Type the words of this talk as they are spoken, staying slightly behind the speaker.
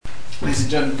Ladies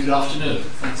and gentlemen, good afternoon.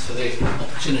 Thanks for the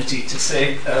opportunity to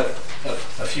say a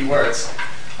few words.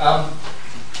 I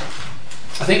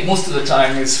think most of the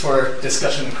time is for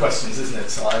discussion and questions, isn't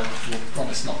it? So I will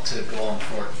promise not to go on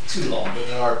for too long, but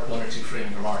there are one or two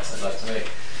framing remarks I'd like to make.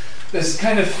 There's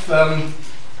kind of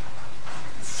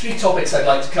three topics I'd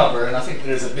like to cover, and I think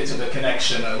there's a bit of a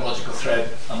connection, a logical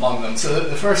thread among them. So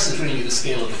the first is really the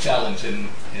scale of the challenge in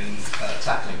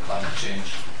tackling climate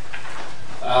change.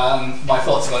 My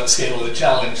thoughts about the scale of the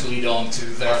challenge lead on to,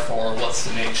 therefore, what's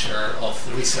the nature of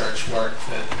the research work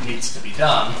that needs to be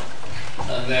done,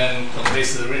 and then on the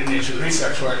basis of the nature of the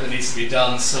research work that needs to be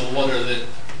done, so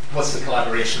what's the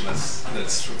collaboration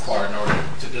that's required in order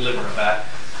to deliver that?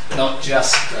 Not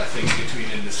just, I think,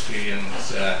 between industry and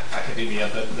academia,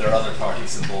 but there are other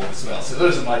parties involved as well. So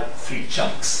those are my three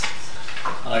chunks,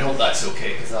 and I hope that's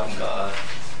okay because I haven't got a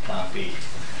plan B.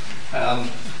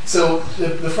 So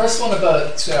the first one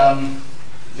about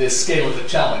the scale of the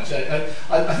challenge,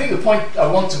 I think the point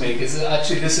I want to make is that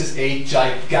actually this is a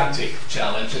gigantic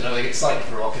challenge, and I think it's slightly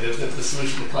provocative that the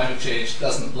solution to climate change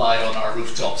doesn't lie on our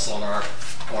rooftops or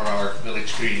our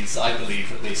village greens. I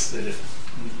believe, at least, that it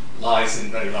lies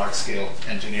in very large-scale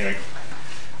engineering.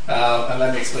 And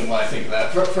let me explain why I think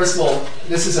that. First of all,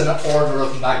 this is an order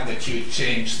of magnitude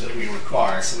change that we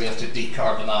require, so we have to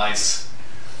decarbonise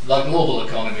the global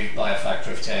economy by a factor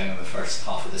of 10 in the first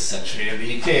half of this century, and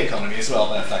the UK economy as well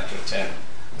by a factor of 10.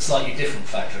 A slightly different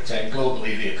factor of 10.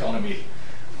 Globally, the economy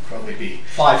will probably be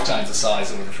 5 times the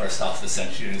size over the first half of the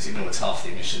century, and as you know, it's half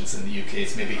the emissions. In the UK,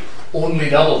 it's maybe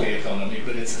only double the economy,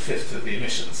 but it's a fifth of the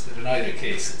emissions. But in either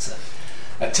case, it's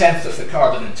a tenth of the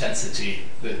carbon intensity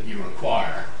that you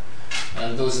require.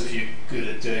 And those of you good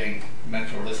at doing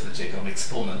mental arithmetic on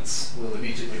exponents will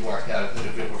immediately work out that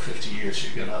if over 50 years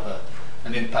you're going to have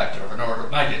an impact of an order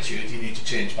of magnitude, you need to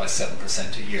change by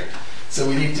 7% a year. So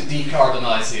we need to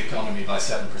decarbonise the economy by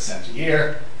 7% a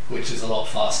year, which is a lot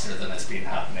faster than has been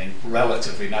happening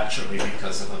relatively naturally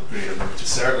because of a greater move to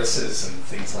services and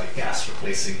things like gas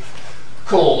replacing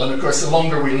coal. And of course, the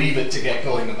longer we leave it to get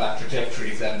going on that trajectory,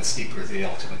 then the steeper the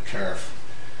ultimate curve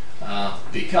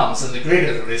becomes. And the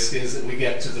greater the risk is that we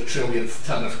get to the trillionth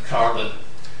ton of carbon,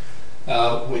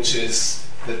 which is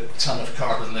the ton of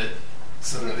carbon that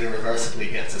sort of irreversibly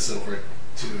gets us over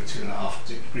 2.5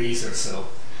 degrees or so.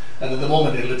 And at the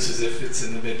moment it looks as if it's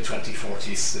in the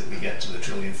mid-2040s that we get to the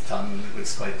trillionth ton, and it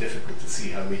looks quite difficult to see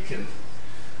how we can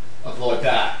avoid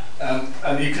that.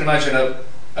 And you can imagine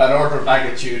an order of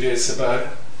magnitude is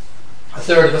about a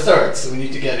third of a third, so we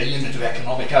need to get a unit of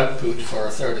economic output for a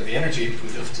third of the energy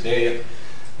input of today, and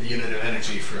a unit of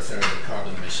energy for a third of the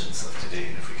carbon emissions of today.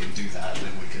 And if we can do that,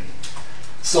 then we can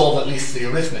solve at least the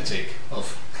arithmetic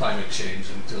of climate change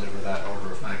and deliver that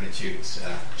order of magnitude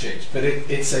change. But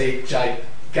it's a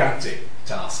gigantic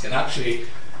task, and actually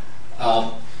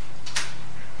I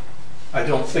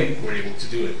don't think we're able to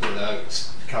do it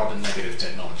without carbon negative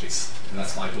technologies, and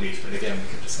that's my belief. But again, we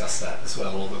can discuss that as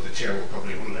well, although the chair will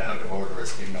probably rule it out of order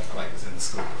as being not quite within the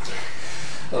scope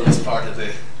of this part of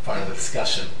the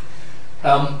discussion.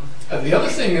 The other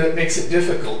thing that makes it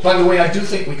difficult, by the way, I do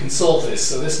think we can solve this,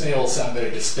 so this may all sound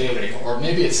very despairing, or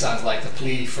maybe it sounds like the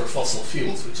plea for fossil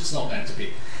fuels, which it's not meant to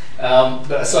be.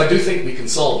 So I do think we can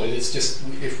solve it. It's just,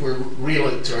 if we're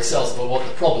real to ourselves about what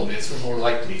the problem is, we're more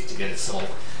likely to get it solved.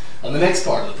 And the next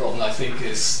part of the problem, I think,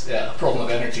 is a problem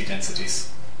of energy densities.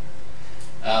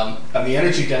 And the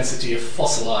energy density of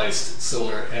fossilized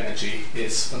solar energy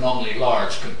is phenomenally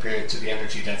large compared to the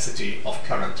energy density of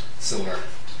current solar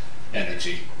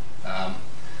energy.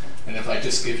 And if I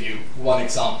just give you one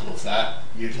example of that,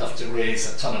 you'd have to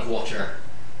raise a ton of water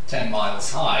 10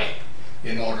 miles high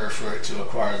in order for it to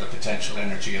acquire the potential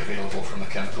energy available from the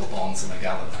chemical bonds in a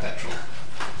gallon of petrol.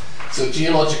 So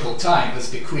geological time has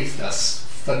bequeathed us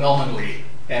phenomenally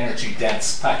energy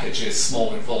dense packages,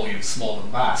 small in volume, small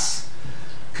in mass,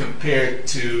 compared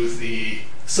to the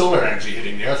solar energy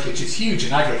hitting the Earth, which is huge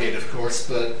in aggregate, of course,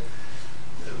 but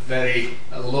very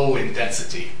low in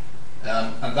density.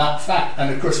 And that fact,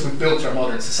 and of course we've built our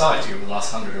modern society over the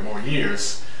last 100 or more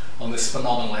years on this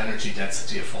phenomenal energy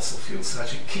density of fossil fuels. So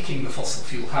actually kicking the fossil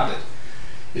fuel habit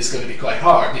is going to be quite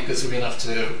hard, because we're going to have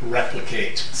to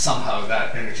replicate somehow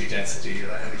that energy density, or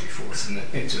that energy force,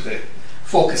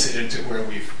 focus it into where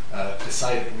we've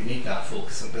decided we need that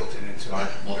focus and built it into our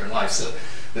modern life. So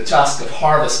the task of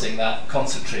harvesting that,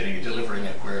 concentrating and delivering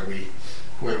it where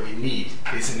we need,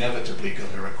 is inevitably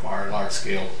going to require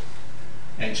large-scale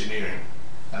engineering.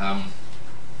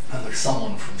 And there's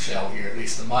someone from Shell here, at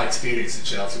least in my experience at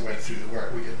Shell, who went through the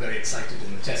work. We got very excited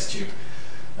in the test tube,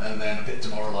 and then a bit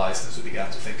demoralised as we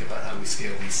began to think about how we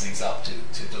scale these things up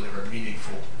to deliver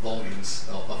meaningful volumes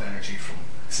of energy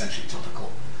essentially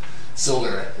topical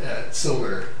solar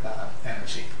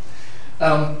energy.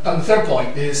 And the third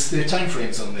point is the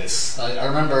timeframes on this. I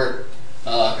remember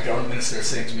a government minister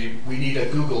saying to me, we need a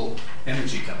Google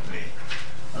energy company.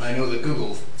 And I know that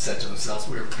Google said to themselves,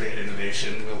 we're great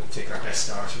innovation, we'll take our best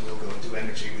start and we'll go and do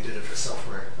energy. We did it for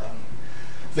software.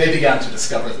 They began to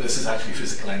discover that this is actually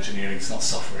physical engineering, it's not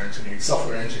software engineering.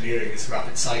 Software engineering is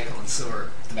rapid cycle, and so are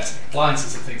domestic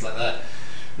appliances and things like that.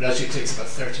 But actually it takes about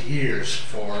 30 years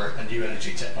for a new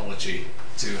energy technology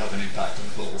to have an impact on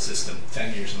the global system.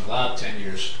 10 years in the lab, 10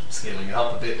 years scaling it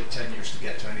up a bit, 10 years to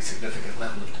get to any significant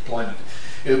level of deployment.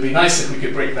 It would be nice if we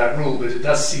could break that rule, but it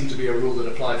does seem to be a rule that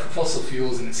applied for fossil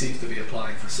fuels, and it seems to be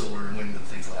applying for solar and wind and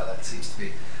things like that. It seems to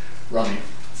be running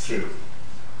through.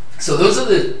 So those are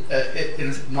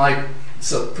my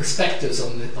perspectives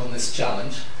on this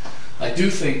challenge. I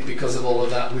do think because of all of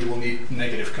that we will need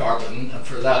negative carbon, and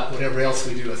for that, whatever else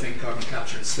we do, I think carbon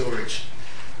capture and storage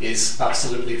is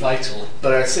absolutely vital.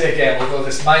 But I say again, although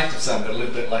this might have sounded a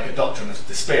little bit like a doctrine of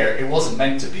despair, it wasn't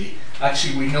meant to be.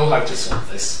 Actually, we know how to solve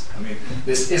this. I mean,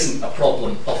 this isn't a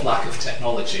problem of lack of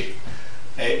technology.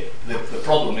 The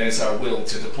problem is our will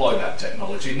to deploy that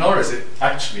technology, nor is it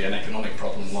actually an economic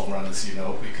problem in the long run, as you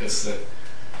know, because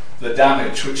the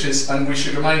damage, which is, and we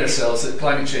should remind ourselves that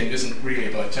climate change isn't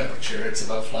really about temperature, it's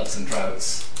about floods and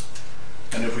droughts.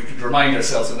 And if we could remind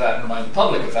ourselves of that and remind the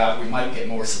public of that, we might get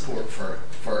more support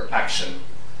for action.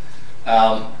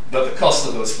 But the cost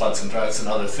of those floods and droughts and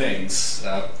other things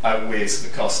outweighs the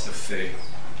cost of the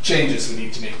changes we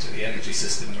need to make to the energy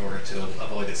system in order to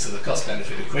avoid it. So the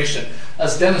cost-benefit equation,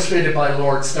 as demonstrated by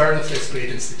Lord Stern of this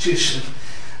great institution,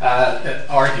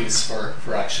 argues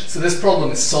for action. So this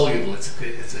problem is soluble. It's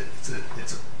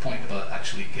a point about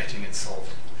actually getting it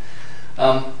solved.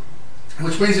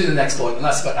 Which brings me to the next point, and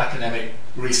that's about academic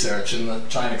research, and I'll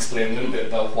try and explain a little bit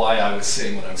about why I was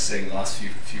saying what I was saying in the last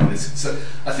few minutes. So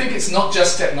I think it's not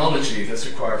just technology that's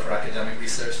required for academic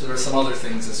research, there are some other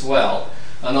things as well,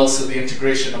 and also the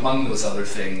integration among those other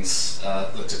things,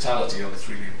 the totality of it's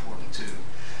really important too.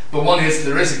 But one is,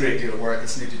 there is a great deal of work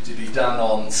that's needed to be done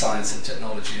on science and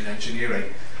technology and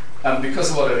engineering. And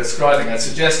because of what I'm describing, I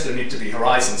suggest there need to be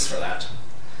horizons for that.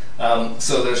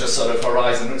 So there's a sort of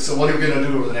horizon. So what are we going to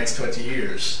do over the next 20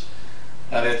 years?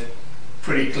 And it's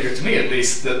pretty clear to me, at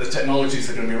least, that the technologies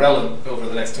that are going to be relevant over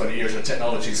the next 20 years are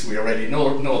technologies we already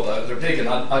know about. They're big and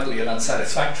ugly and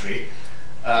unsatisfactory.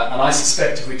 And I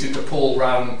suspect if we took a poll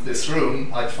around this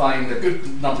room, I'd find a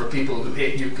good number of people who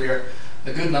hate nuclear,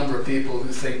 a good number of people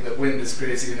who think that wind is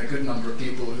crazy, and a good number of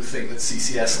people who think that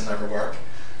CCS will never work.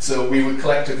 So we would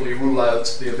collectively rule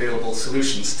out the available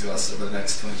solutions to us over the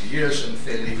next 20 years and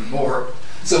fail even more.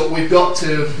 So we've got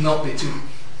to not be too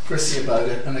prissy about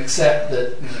it and accept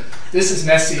that this is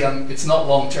messy and it's not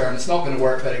long term, it's not going to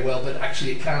work very well, but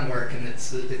actually it can work, and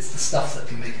it's the stuff that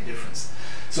can make a difference.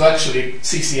 So actually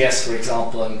CCS, for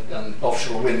example, and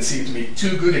offshore wind seem to me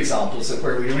two good examples of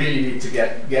where we really need to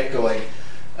get going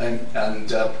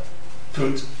and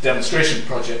put demonstration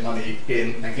project money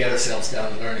in and get ourselves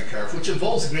down the learning curve, which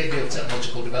involves a great deal of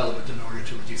technological development in order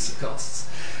to reduce the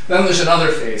costs. Then there's another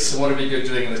phase. So what are we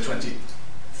doing in the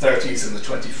 2030s and the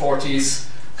 2040s?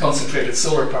 Concentrated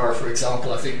solar power, for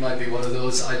example, I think might be one of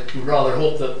those. I would rather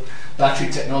hope that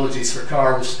battery technologies for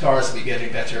cars will be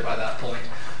getting better by that point.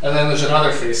 And then there's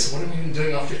another phase. So what are we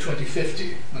doing after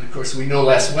 2050? And of course we know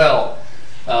less well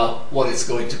what it's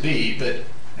going to be, but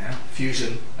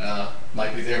fusion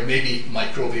might be there, maybe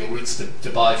microbial routes to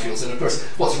biofuels. And of course,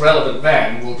 what's relevant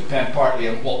then will depend partly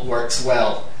on what works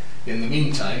well in the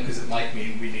meantime, because it might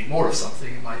mean we need more of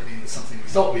something, it might mean that something we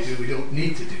thought we do, we don't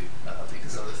need to do,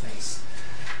 because other things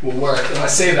will work. And I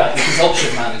say that because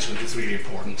option management is really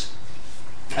important.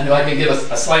 And if I can give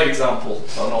a slight example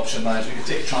on option management, you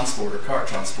can take transport or car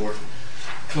transport.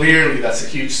 Clearly that's a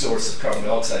huge source of carbon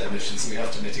dioxide emissions, and we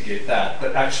have to mitigate that.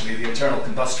 But actually the internal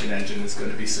combustion engine is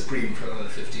going to be supreme for another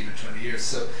 15 or 20 years.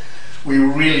 So we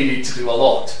really need to do a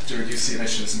lot to reduce the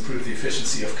emissions, improve the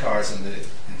efficiency of cars and the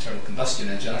internal combustion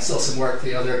engine. I saw some work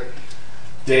the other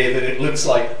day that it looks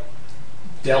like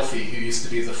Delphi, who used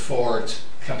to be the Ford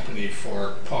company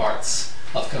for parts,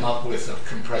 have come up with a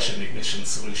compression ignition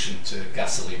solution to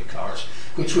gasoline cars,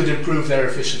 which would improve their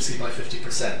efficiency by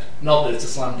 50%. Not that it's a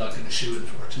slam dunk and a shoe-in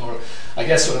for tomorrow. I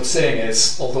guess what I'm saying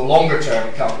is, although longer term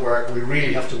it can't work, we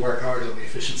really have to work hard on the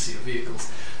efficiency of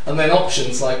vehicles. And then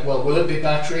options like, well, will it be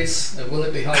batteries? Will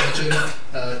it be hydrogen?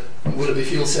 Will it be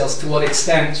fuel cells? To what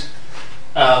extent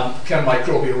can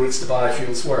microbial routes to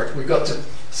biofuels work? We've got to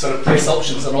sort of place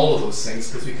options on all of those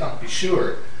things, because we can't be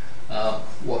sure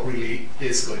what really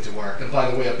is going to work. And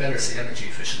by the way, I better say energy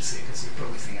efficiency, because you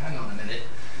probably think, hang on a minute,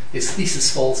 his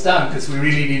thesis falls down, because we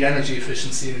really need energy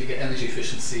efficiency, and if you get energy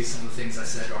efficiency, some of the things I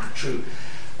said aren't true.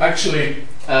 Actually,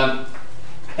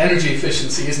 energy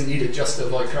efficiency isn't needed just to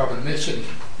avoid carbon emissions.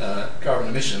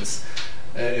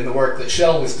 In the work that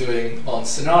Shell was doing on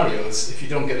scenarios, if you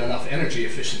don't get enough energy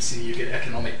efficiency, you get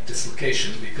economic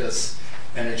dislocation because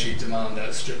energy demand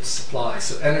outstrips supply.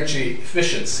 So energy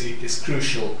efficiency is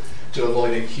crucial to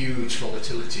avoiding huge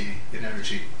volatility in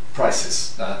energy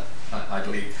prices, I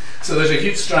believe. So there's a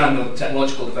huge strand of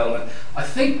technological development. I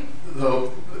think, though,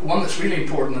 one that's really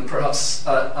important and perhaps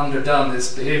underdone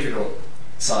is behavioural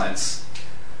science.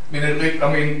 I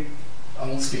mean, I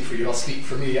won't speak for you, I'll speak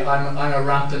for me. I'm a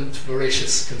rampant,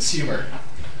 voracious consumer.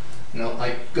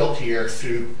 I got here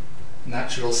through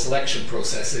natural selection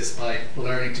processes by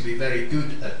learning to be very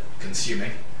good at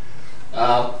consuming.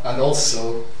 And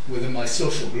also, within my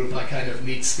social group, I kind of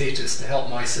need status to help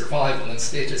my survival, and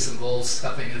status involves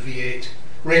having a V8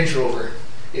 Range Rover,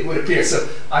 it would appear. So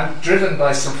I'm driven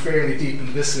by some fairly deep and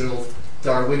visceral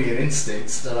Darwinian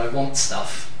instincts that I want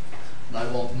stuff, and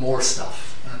I want more stuff.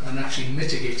 And actually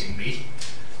mitigating me,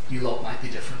 you lot might be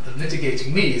different, but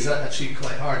mitigating me is actually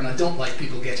quite hard, and I don't like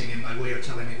people getting in my way or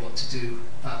telling me what to do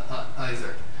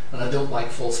either. And I don't like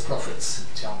false prophets who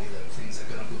tell me that things are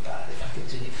going to go bad if I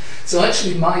continue. So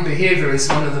actually my behaviour is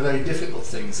one of the very difficult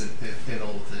things in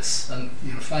all of this. And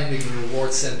finding the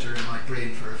reward centre in my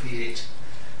brain for a V8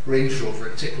 Range Rover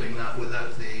and tickling that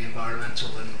without the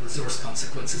environmental and resource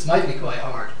consequences might be quite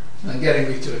hard. And getting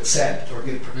me to accept or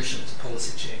give permission to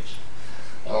policy change,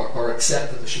 or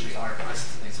accept that there should be higher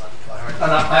prices and things might be quite hard.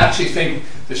 And I actually think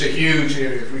there's a huge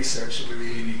area of research that we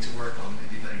really need to work on,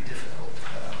 maybe very difficult.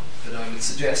 But I would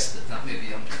suggest that may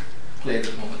be underplayed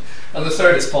at the moment. And the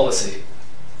third is policy.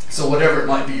 So whatever it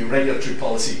might be, regulatory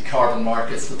policy, carbon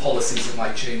markets, the policies that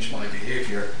might change my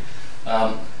behaviour.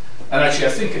 And actually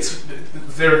I think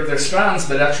they're strands,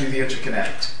 but actually they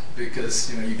interconnect,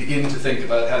 because you begin to think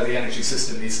about how the energy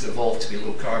system needs to evolve to be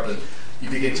low carbon. You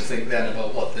begin to think then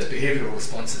about what the behavioural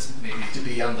responses may need to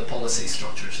be and the policy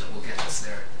structures that will get us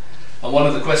there. And one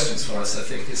of the questions for us, I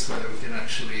think, is whether we can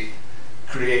actually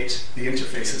create the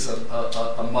interfaces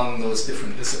among those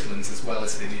different disciplines as well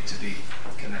as they need to be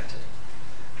connected.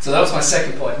 So that was my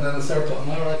second point. And then the third point,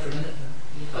 am I all right for a minute?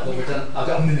 I've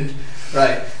got a minute.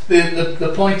 Right.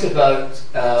 The point about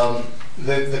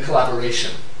the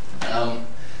collaboration.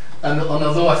 And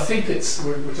although I think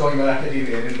we're talking about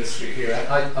academia and industry here,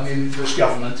 I mean, there's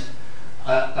government,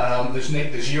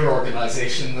 there's your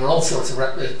organisation, there are all sorts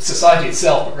of society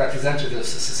itself, but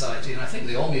representatives of society, and I think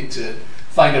they all need to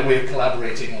find a way of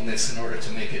collaborating on this in order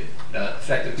to make it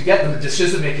effective, to get the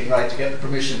decision making right, to get the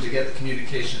permission, to get the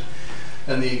communication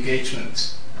and the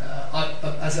engagement.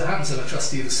 As it happens, I'm a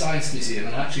trustee of the Science Museum,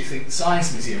 and I actually think the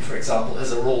Science Museum, for example,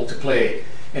 has a role to play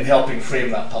in helping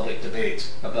frame that public debate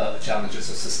about the challenges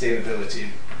of sustainability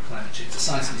and climate change. The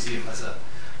Science Museum has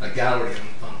a gallery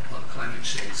on climate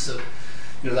change, so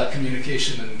that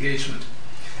communication and engagement.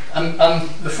 And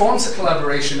the forms of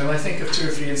collaboration, and I think of 2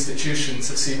 or 3 institutions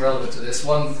that seem relevant to this.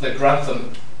 One, the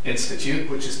Grantham Institute,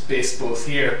 which is based both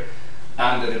here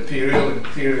and at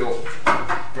Imperial.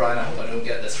 Brian, I hope I don't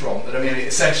get this wrong, but I mean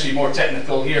essentially more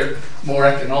technical here, more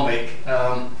economic.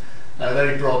 A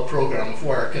very broad programme of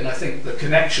work, and I think the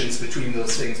connections between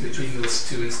those things, between those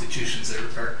 2 institutions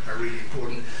are really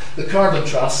important. The Carbon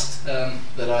Trust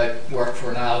that I work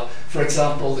for now, for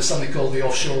example, there's something called the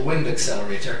Offshore Wind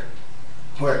Accelerator,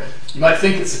 where you might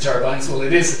think it's the turbines, well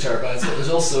it is the turbines, but there's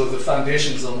also the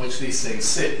foundations on which these things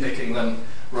sit, making them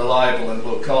reliable and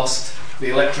low cost, the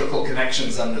electrical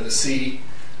connections under the sea,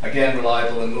 again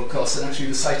reliable and low cost, and actually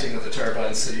the siting of the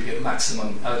turbines so you get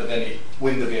maximum out of any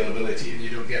wind availability and you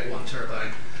don't get one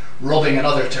turbine robbing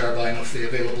another turbine of the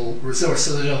available resource.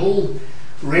 So there's a whole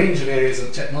range of areas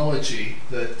of technology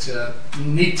that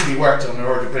need to be worked on in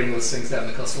order to bring those things down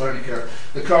the cost of learning curve.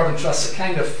 The Carbon Trust is a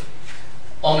kind of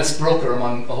honest broker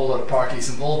among a whole lot of parties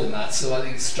involved in that, so I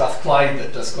think it's Strathclyde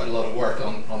that does quite a lot of work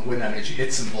on wind energy,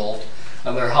 it's involved.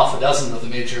 And there are half a dozen of the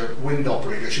major wind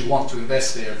operators who want to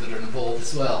invest there that are involved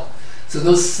as well. So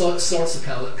those sorts of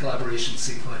collaborations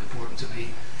seem quite important to me.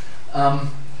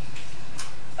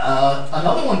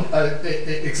 Another one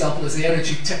example is the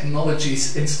Energy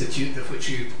Technologies Institute, of which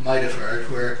you might have heard,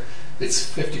 where it's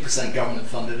 50% government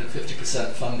funded and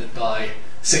 50% funded by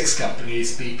 6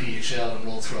 companies, BP, Shell and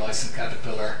Rolls-Royce and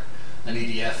Caterpillar and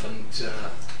EDF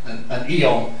and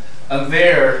E.ON. And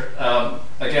there,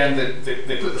 again,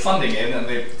 they put the funding in and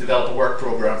they develop a work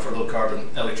program for low carbon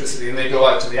electricity, and they go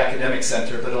out to the academic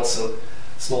centre, but also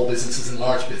small businesses and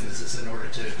large businesses in order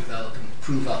to develop and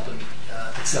prove up and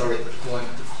accelerate the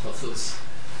deployment of those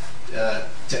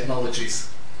technologies.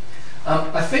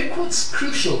 I think what's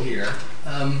crucial here,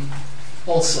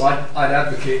 also I'd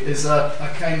advocate, is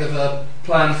a kind of a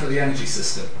plan for the energy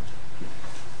system.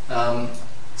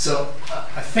 So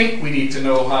I think we need to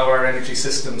know how our energy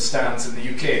system stands in the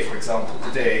UK, for example,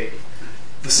 today,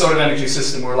 the sort of energy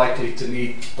system we're likely to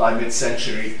need by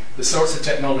mid-century, the sorts of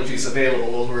technologies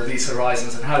available over these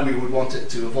horizons, and how we would want it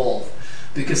to evolve,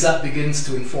 because that begins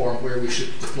to inform where we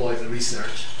should deploy the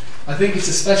research. I think it's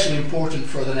especially important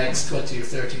for the next 20 or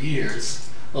 30 years,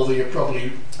 although you're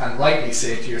probably, and rightly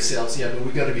saying to yourselves, yeah, but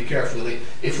we've got to be careful.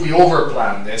 If we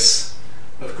overplan this,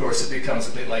 of course it becomes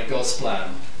a bit like God's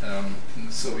plan.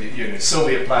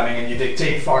 Soviet planning, and you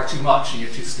dictate far too much and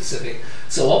you're too specific.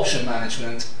 So option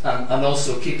management and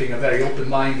also keeping a very open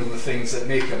mind on the things that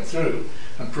may come through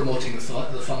and promoting the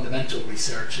fundamental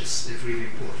research is really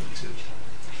important too.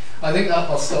 I think that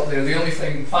I'll stop there. The only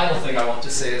final thing I want to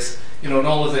say is, in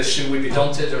all of this, should we be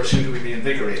daunted or should we be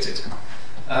invigorated?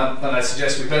 And I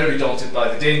suggest we better be daunted by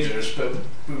the dangers, but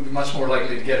we'll be much more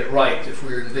likely to get it right if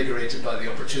we're invigorated by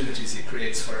the opportunities it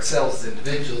creates for ourselves as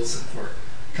individuals and for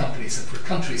companies and for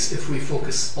countries, if we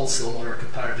focus also on what our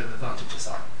comparative advantages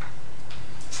are.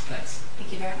 Thanks.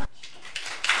 Thank you very much.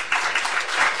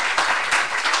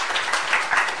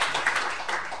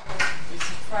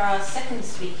 For our second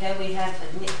speaker, we have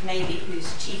Nick Mabey,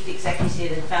 who's Chief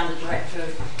Executive and Founder Director of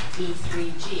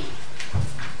E3G.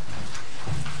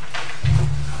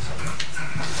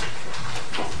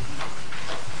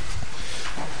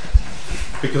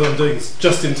 Because I'm doing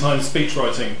just-in-time speech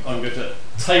writing, I'm going to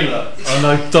tailor and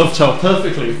I dovetail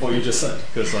perfectly with what you just said,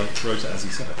 because I wrote it as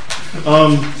you said it.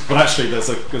 But actually, there's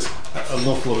an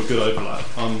awful lot of good overlap.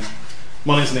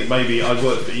 My name's Nick Mabey. I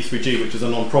work for E3G, which is a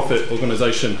non-profit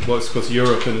organisation, works across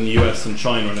Europe and in the US and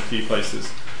China and a few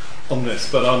places on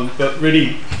this. But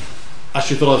really,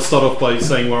 actually thought I'd start off by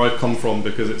saying where I've come from,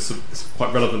 because it's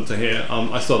quite relevant to here.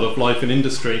 I started off life in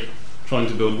industry, trying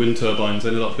to build wind turbines.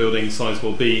 Ended up building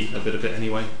Sizewell B, a bit of it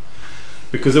anyway,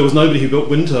 because there was nobody who built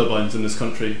wind turbines in this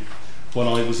country when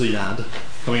I was a lad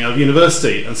coming out of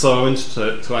university. And so I went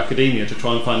to academia to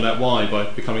try and find out why by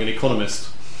becoming an economist.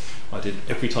 I did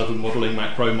every type of modelling,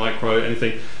 macro, micro,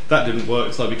 anything. That didn't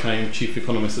work, so I became chief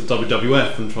economist at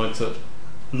WWF and tried to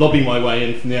lobby my way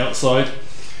in from the outside.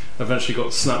 Eventually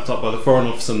got snapped up by the Foreign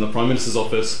Office and the Prime Minister's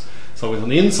office. So I went on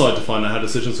the inside to find out how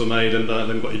decisions were made, and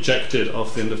then got ejected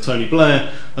after the end of Tony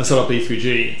Blair and set up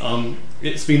E3G.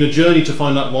 It's been a journey to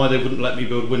find out why they wouldn't let me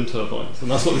build wind turbines, and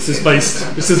that's what this is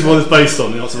based. This is what it's based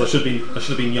on. The answer: I should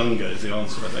have been younger. Is the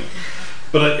answer, I think.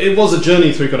 But it was a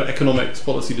journey through kind of economics,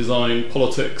 policy design,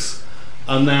 politics,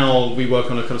 and now we work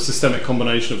on a kind of systemic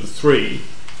combination of the three.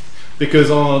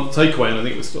 Because our takeaway, and I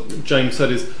think it was what James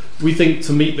said, is we think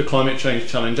to meet the climate change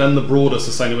challenge and the broader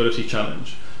sustainability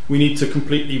challenge, we need to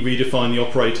completely redefine the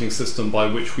operating system by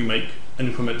which we make and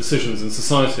implement decisions in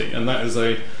society, and that is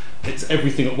it's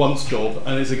everything at once job,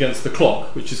 and it's against the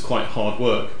clock, which is quite hard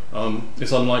work.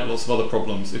 It's unlike lots of other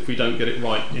problems. If we don't get it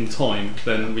right in time,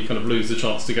 then we kind of lose the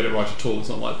chance to get it right at all. It's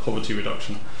not like poverty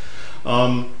reduction.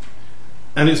 And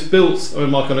it's built,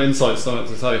 my kind of insights, I like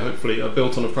to say, hopefully, are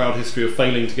built on a proud history of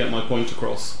failing to get my point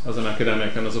across as an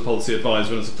academic and as a policy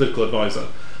advisor and as a political advisor.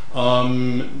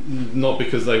 Not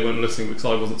because they weren't listening, because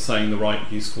I wasn't saying the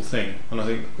right useful thing. And I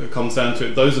think it comes down to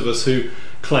it. Those of us who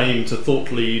claim to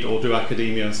thought lead or do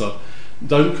academia and stuff,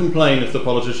 don't complain if the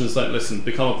politicians don't listen.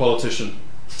 Become a politician.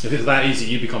 If it's that easy,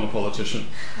 you become a politician.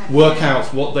 Work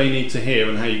out what they need to hear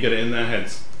and how you get it in their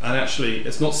heads. And actually,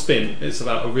 it's not spin. It's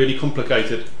about a really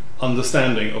complicated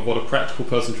understanding of what a practical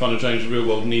person trying to change the real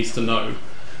world needs to know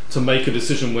to make a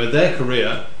decision where their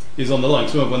career is on the line.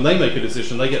 So when they make a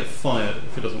decision, they get fired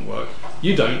if it doesn't work.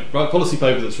 You don't. Write a policy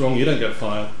paper that's wrong, you don't get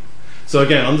fired. So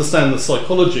again, understand the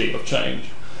psychology of change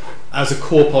as a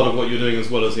core part of what you're doing, as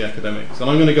well as the academics. And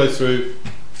I'm going to go through,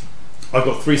 I've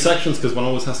got 3 sections, because one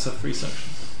always has to have 3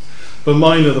 sections. But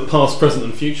mine are the past, present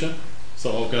and future.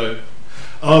 So I'll go.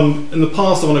 In the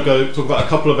past, I want to go talk about a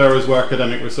couple of areas where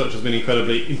academic research has been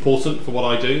incredibly important for what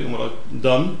I do and what I've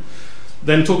done.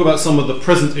 Then talk about some of the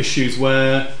present issues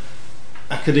where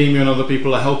academia and other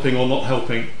people are helping or not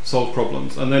helping solve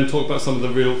problems. And then talk about some of the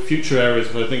real future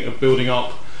areas where I think of building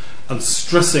up and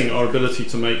stressing our ability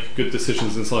to make good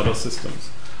decisions inside our systems.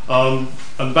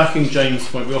 And backing James'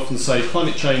 point, we often say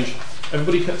climate change,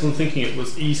 everybody kept on thinking it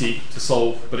was easy to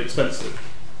solve but expensive,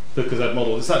 because they've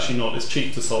modelled. It's actually not. It's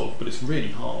cheap to solve, but it's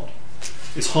really hard.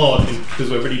 It's hard because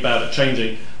we're really bad at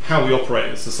changing how we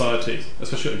operate as societies,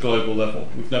 especially at a global level.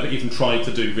 We've never even tried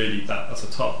to do really that as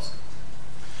a task.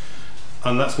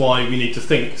 And that's why we need to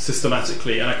think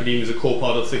systematically, and academia is a core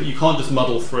part of thinking. You can't just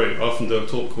muddle through. I often do a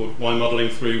talk called Why Muddling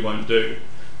Through Won't Do.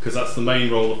 because that's the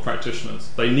main role of practitioners.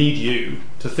 They need you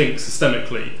to think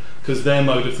systemically, because their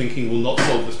mode of thinking will not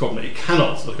solve this problem. It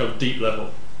cannot at a deep level.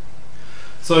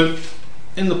 So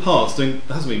in the past, it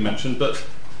hasn't been mentioned, but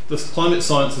the climate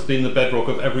science has been the bedrock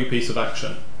of every piece of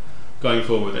action going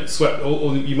forward. It's swept,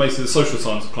 or you may say the social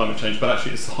science of climate change, but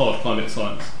actually it's the hard climate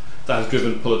science that has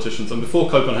driven politicians. And before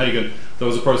Copenhagen, there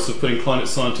was a process of putting climate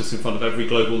scientists in front of every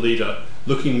global leader,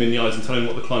 looking them in the eyes and telling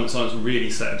them what the climate science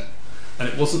really said. And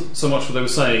it wasn't so much what they were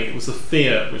saying, it was the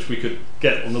fear which we could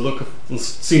get on the look of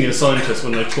senior scientists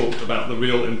when they talked about the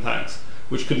real impacts,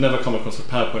 which could never come across a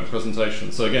PowerPoint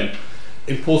presentation. So again,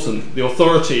 important, the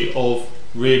authority of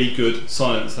really good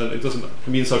science, and it doesn't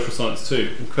mean social science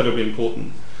too, incredibly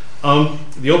important.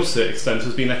 The opposite extent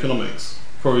has been economics,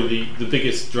 probably the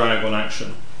biggest drag on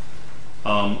action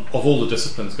of all the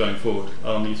disciplines going forward.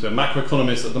 You say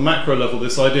macroeconomists at the macro level,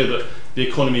 this idea that the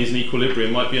economy is in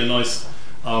equilibrium might be a nice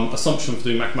assumption for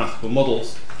doing mathematical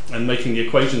models and making the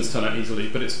equations turn out easily,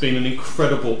 but it's been an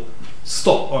incredible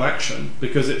stop on action,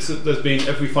 because there's been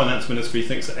every finance ministry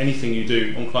thinks that anything you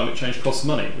do on climate change costs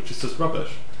money, which is just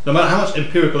rubbish. No matter how much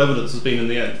empirical evidence has been in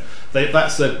the end,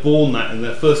 they've borne that in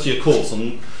their first year course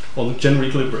on general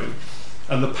equilibrium.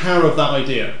 And the power of that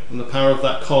idea and the power of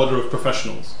that cadre of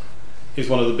professionals is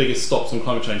one of the biggest stops on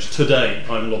climate change. Today,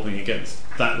 I'm lobbying against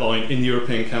that line in the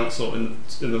European Council in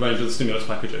the range of the stimulus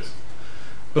packages.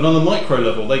 But on the micro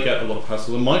level, they get a lot of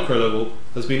hassle. The micro level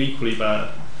has been equally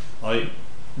bad. I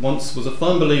once was a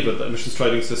firm believer that emissions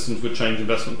trading systems would change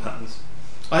investment patterns.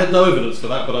 I had no evidence for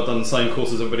that, but I'd done the same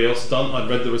course as everybody else had done. I'd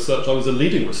read the research. I was a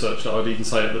leading researcher, I'd even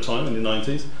say at the time, in the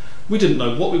 90s. We didn't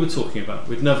know what we were talking about.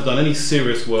 We'd never done any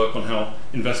serious work on how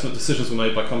investment decisions were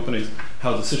made by companies,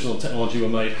 how decisions on technology were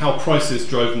made, how prices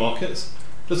drove markets.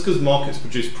 Just because markets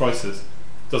produce prices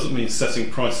doesn't mean setting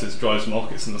prices drives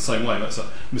markets in the same way. That's a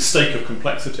mistake of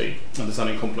complexity,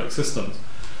 understanding complex systems.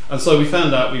 And so we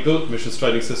found out, we built emissions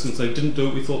trading systems, they didn't do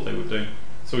what we thought they would do.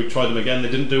 So we tried them again, they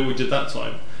didn't do what we did that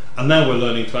time. And now we're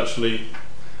learning to actually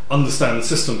understand the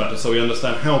system better, so we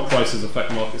understand how prices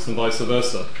affect markets and vice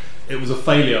versa. It was a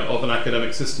failure of an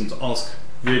academic system to ask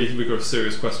really rigorous,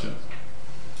 serious questions.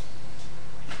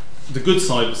 The good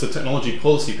side was the technology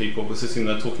policy people were sitting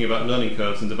there talking about learning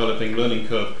curves and developing learning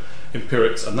curve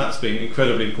empirics, and that's been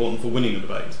incredibly important for winning the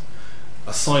debate.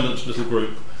 A silent little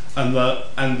group. And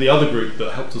the other group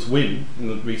that helped us win in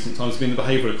the recent times has been the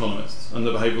behavioural economists and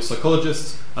the behavioural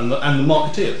psychologists and the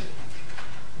marketeers.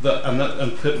 And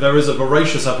there is a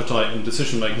voracious appetite in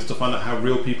decision makers to find out how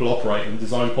real people operate and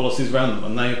design policies around them,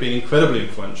 and they have been incredibly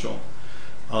influential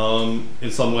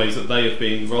in some ways. That they have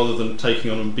been, rather than taking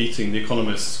on and beating the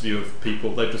economists' view of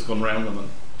people, they've just gone around them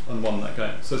and won that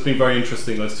game. So it's been very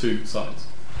interesting, those two sides.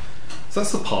 So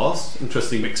that's the past,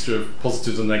 interesting mixture of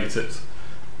positives and negatives.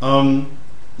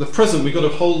 The present, we've got a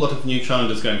whole lot of new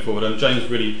challenges going forward, and James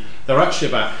really, they're actually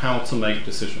about how to make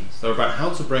decisions. They're about how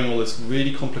to bring all this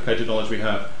really complicated knowledge we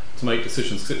have to make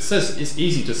decisions. Because it says it's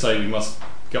easy to say we must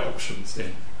get options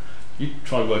in. You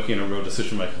try working in a real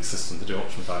decision-making system to do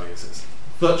option values, it's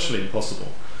virtually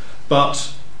impossible.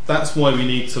 But that's why we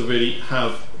need to really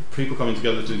have people coming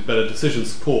together to do better decision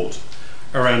support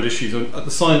around issues. And at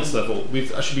the science level,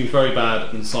 we've actually been very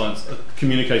bad in science at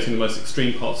communicating the most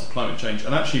extreme parts of climate change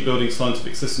and actually building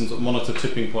scientific systems that monitor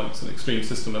tipping points and extreme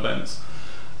system events.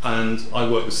 And I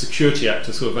work with security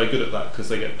actors who are very good at that because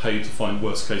they get paid to find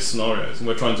worst case scenarios, and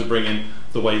we're trying to bring in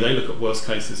the way they look at worst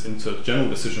cases into general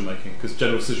decision making, because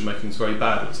general decision making is very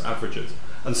bad at its averages,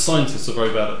 and scientists are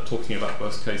very bad at talking about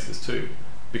worst cases too,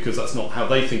 because that's not how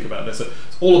they think about it. So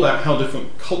it's all about how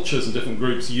different cultures and different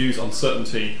groups use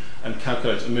uncertainty and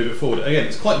calculate and move it forward. Again,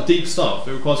 it's quite deep stuff.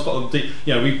 It requires quite a deep,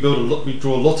 we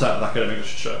draw a lot out of academic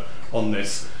literature on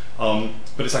this,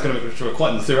 but it's academic literature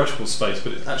quite in the theoretical space,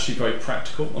 but it's actually very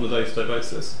practical on a day-to-day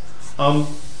basis.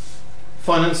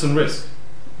 Finance and risk.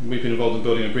 We've been involved in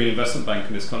building a green investment bank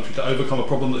in this country to overcome a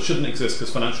problem that shouldn't exist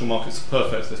because financial markets are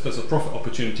perfect. If there's a profit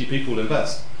opportunity, people will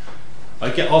invest.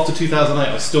 After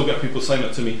 2008, I still get people saying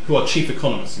that to me who are chief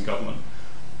economists in government.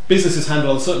 Businesses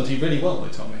handle uncertainty really well, they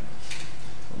tell me.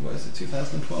 Where is it,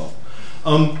 2012?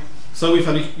 So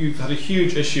you've had a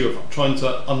huge issue of trying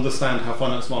to understand how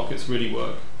finance markets really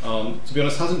work. To be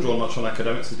honest, hasn't drawn much on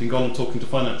academics. It's been gone on talking to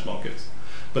finance markets.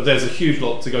 But there's a huge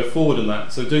lot to go forward in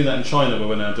that. So doing that in China, where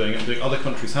we're now doing it, and doing other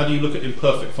countries, how do you look at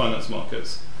imperfect finance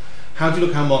markets? How do you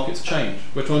look at how markets change?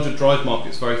 We're trying to drive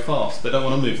markets very fast. They don't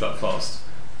want to move that fast.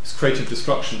 It's creative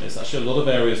destruction. It's actually a lot of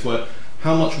areas where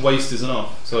how much waste is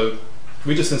enough. So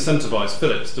we just incentivise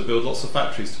Philips to build lots of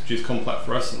factories to produce compact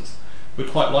fluorescents. We'd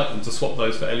quite like them to swap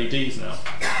those for LEDs now.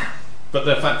 But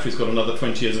their factory's got another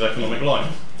 20 years of economic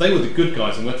life. They were the good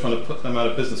guys, and we're trying to put them out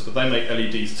of business, but they make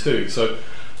LEDs too. So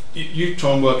you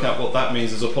try and work out what that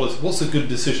means as a policy. What's a good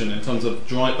decision in terms of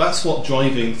drive? That's what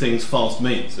driving things fast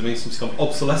means. It means to become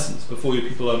obsolescence before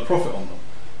people earn profit on them.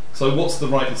 So what's the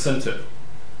right incentive?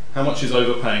 How much is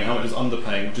overpaying? How much is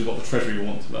underpaying? Which is what the Treasury will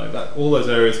want to know. That all those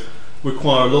areas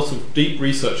require a lot of deep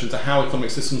research into how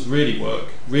economic systems really work,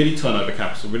 really turn over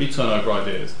capital, really turn over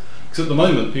ideas. Because at the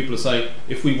moment, people are saying,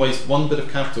 if we waste one bit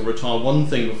of capital, retire one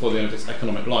thing before the end of its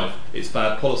economic life, it's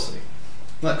bad policy.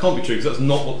 And that can't be true, because that's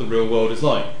not what the real world is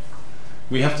like.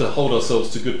 We have to hold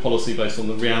ourselves to good policy based on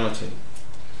the reality.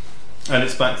 And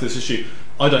it's back to this issue.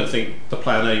 I don't think the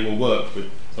Plan A will work,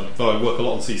 though I work a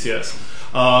lot on CCS.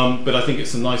 But I think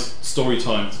it's a nice story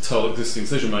time to tell existing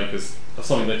decision makers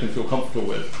something they can feel comfortable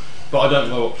with. But I don't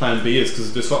know what Plan B is,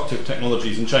 because the disruptive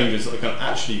technologies and changes that are going to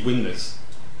actually win this,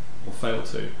 or fail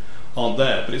to, aren't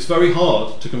there. But it's very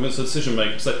hard to convince a decision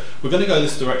maker to say, we're going to go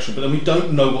this direction, but then we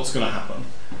don't know what's going to happen.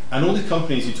 And all these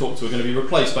companies you talk to are going to be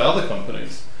replaced by other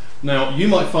companies. Now, you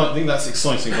might think that's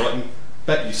exciting, but I can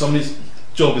bet you somebody's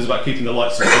job is about keeping the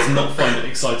lights on, does not find it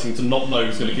exciting to not know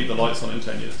who's going to keep the lights on in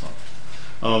 10 years'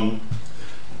 time.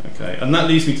 Okay, and that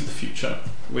leads me to the future,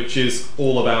 which is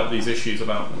all about these issues,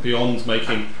 about beyond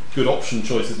making good option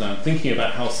choices now, thinking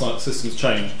about how systems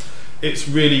change. It's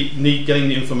really getting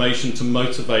the information to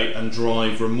motivate and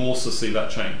drive remorse to see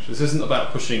that change. This isn't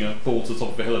about pushing a ball to the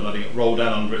top of a hill and letting it roll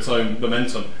down under its own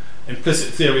momentum.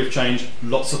 Implicit theory of change,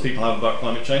 lots of people have about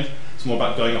climate change. It's more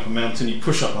about going up a mountain, you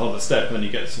push up another step, and then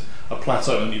you get to a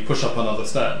plateau and you push up another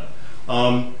step.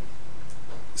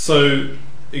 So,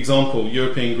 example,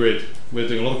 European grid. We're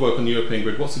doing a lot of work on the European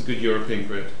grid. What's a good European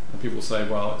grid? And people say,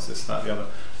 well, it's this, that, the other.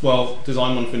 Well,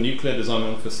 design one for nuclear, design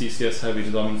one for CCS heavy,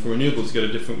 design one for renewables to get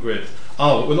a different grid.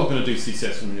 Oh, we're not going to do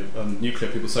CCS and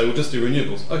nuclear. People say, we'll just do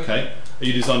renewables. Okay. Are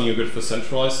you designing a grid for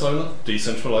centralised solar,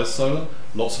 decentralised solar,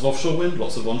 lots of offshore wind,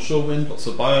 lots of onshore wind, lots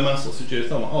of biomass, lots of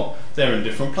geothermal? Oh, they're in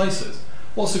different places.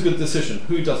 What's a good decision?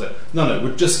 Who does it? No,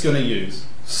 we're just going to use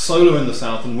solar in the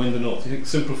south and wind in the north. It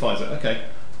simplifies it. Okay.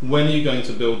 When are you going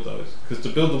to build those? Because to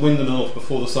build the wind in the north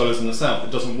before the solar's in the south,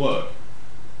 it doesn't work.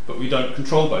 But we don't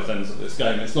control both ends of this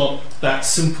game. It's not that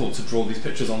simple to draw these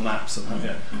pictures on maps. And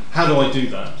how do I do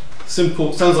that?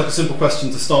 Simple sounds like a simple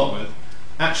question to start with.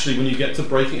 Actually, when you get to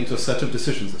break it into a set of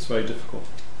decisions, it's very difficult.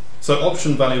 So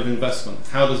option value of investment.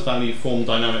 How does value form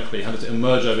dynamically? How does it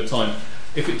emerge over time?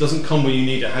 If it doesn't come when you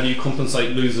need it, how do you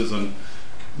compensate losers and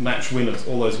match winners?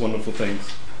 All those wonderful things.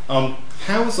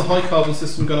 How is the high carbon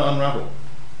system going to unravel?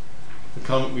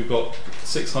 We've got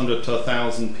 600 to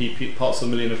 1,000 parts per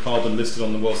million of carbon listed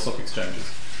on the world stock exchanges.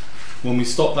 When we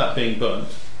stop that being burnt,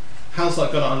 how's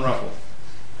that going to unravel?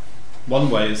 One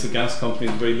way is the gas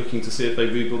companies really looking to see if they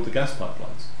rebuild the gas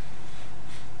pipelines.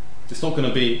 It's not going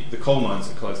to be the coal mines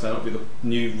that close down, it'll be the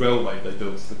new railway they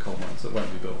build to the coal mines that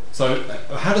won't be built. So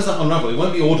how does that unravel? It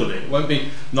won't be orderly, it won't be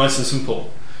nice and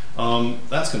simple.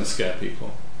 That's going to scare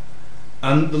people.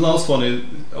 And the last one is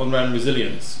around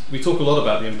resilience. We talk a lot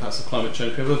about the impacts of climate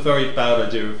change. We have a very bad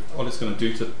idea of what it's going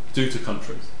to do to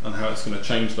countries and how it's going to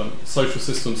change them, social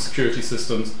systems, security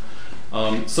systems,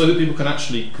 so that people can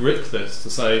actually grip this to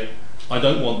say, I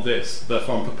don't want this,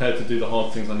 therefore I'm prepared to do the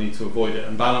hard things I need to avoid it,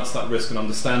 and balance that risk and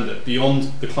understand it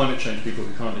beyond the climate change people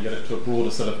who currently get it to a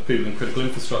broader set of people in critical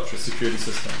infrastructure, security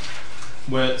systems.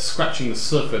 We're scratching the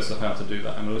surface of how to do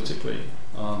that analytically,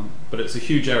 but it's a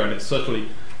huge area, and it's certainly,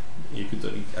 you could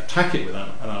attack it with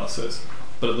analysis,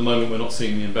 but at the moment we're not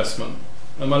seeing the investment.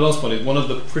 And my last point is, one of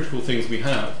the critical things we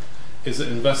have is that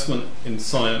investment in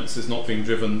science is not being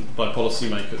driven by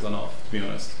policymakers enough, to be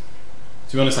honest.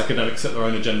 To be honest, academics set their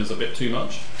own agendas a bit too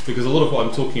much, because a lot of what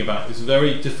I'm talking about is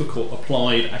very difficult,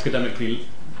 applied, academically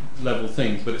level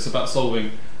things, but it's about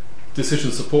solving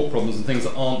decision support problems and things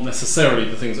that aren't necessarily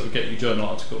the things that would get you journal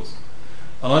articles.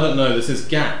 And I don't know, there's this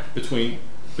gap between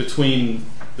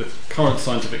the current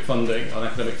scientific funding and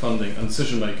academic funding and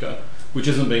decision maker, which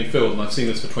isn't being filled, and I've seen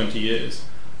this for 20 years.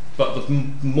 But the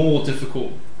more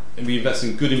difficult we invest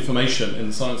in good information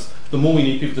in science, the more we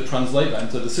need people to translate that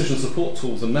into decision support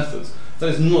tools and methods. That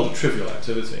is not a trivial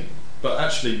activity, but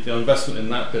actually the investment in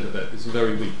that bit of it is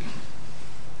very weak.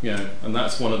 And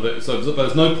that's one of the. So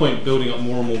there's no point building up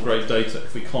more and more great data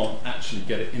if we can't actually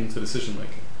get it into decision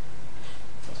making.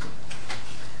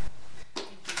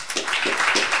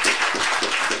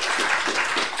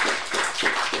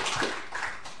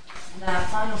 And our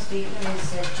final speaker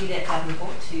is Juliet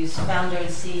Davenport, who's founder and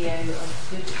CEO of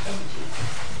Good Energy.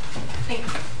 Thank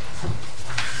you.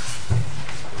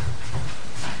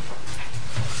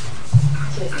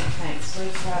 Cheers, Nick, thanks.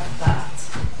 We'll grab that.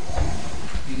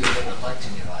 You get a bit light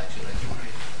in your eye, Juliet, don't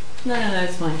worry. No,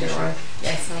 it's mine, don't worry.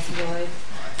 Yes, I'll worry.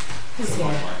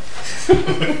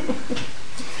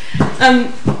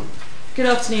 Good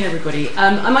Good afternoon, everybody.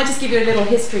 I might just give you a little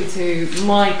history to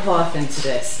my path into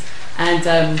this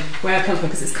and where I come from,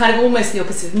 because it's kind of almost the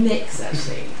opposite of Nick's,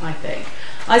 actually, I think.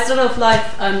 I started off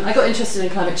life, I got interested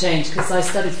in climate change because I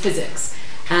studied physics,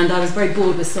 and I was very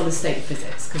bored with solid state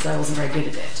physics because I wasn't very good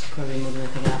at it, probably more than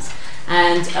anything else.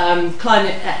 And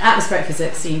atmospheric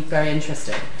physics seemed very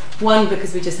interesting. One,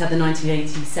 because we just had the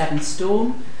 1987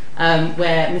 storm,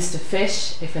 where Mr.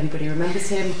 Fish, if anybody remembers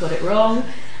him, got it wrong.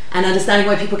 And understanding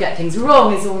why people get things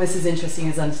wrong is almost as interesting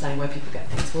as understanding why people get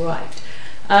things right.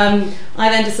 I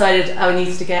then decided I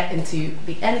needed to get into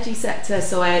the energy sector,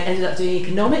 so I ended up doing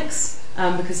economics,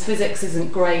 because physics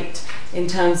isn't great in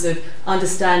terms of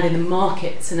understanding the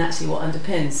markets and actually what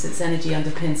underpins, since energy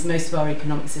underpins most of our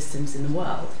economic systems in the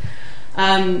world.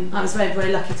 I was very,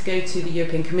 very lucky to go to the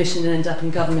European Commission and end up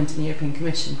in government in the European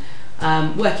Commission,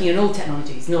 working on all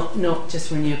technologies, not just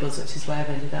renewables, which is where I've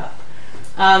ended up.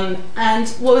 And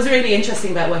what was really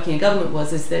interesting about working in government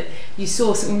is that you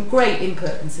saw some great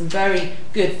input and some very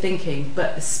good thinking,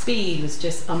 but the speed was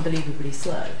just unbelievably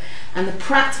slow. And the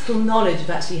practical knowledge of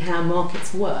actually how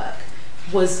markets work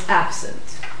was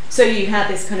absent. So you had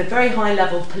this kind of very high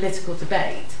level political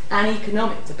debate and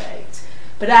economic debate,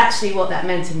 but actually what that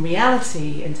meant in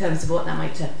reality, in terms of what that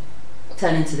might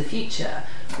turn into the future,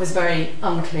 was very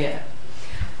unclear.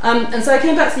 And so I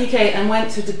came back to the UK and went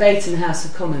to a debate in the House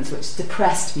of Commons, which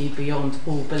depressed me beyond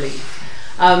all belief,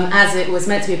 as it was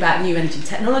meant to be about new energy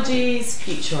technologies,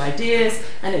 future ideas,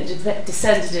 and it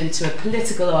descended into a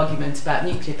political argument about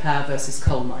nuclear power versus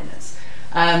coal miners.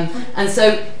 And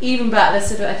so even back,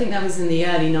 I think that was in the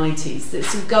early 90s, the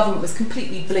sort of government was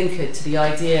completely blinkered to the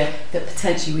idea that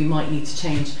potentially we might need to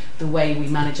change the way we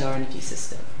manage our energy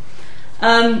system.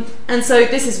 And so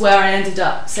this is where I ended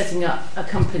up setting up a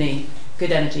company,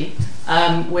 Good Energy.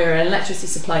 We're an electricity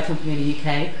supply company in the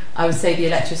UK. I would say the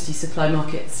electricity supply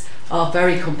markets are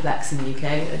very complex in the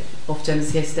UK. Ofgem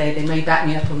is here today, they may back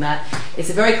me up on that. It's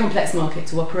a very complex market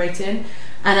to operate in,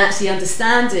 and actually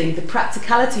understanding the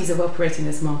practicalities of operating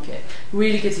this market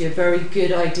really gives you a very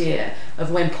good idea of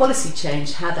when policy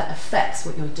change, how that affects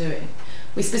what you're doing.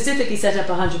 We specifically set up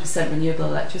a 100% renewable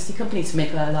electricity company to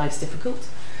make our lives difficult.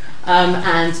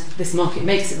 And this market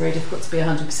makes it very difficult to be a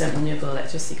 100% renewable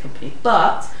electricity company.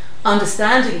 But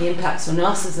understanding the impacts on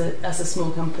us as a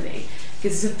small company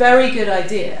gives us a very good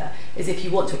idea, is if you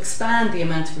want to expand the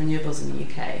amount of renewables in the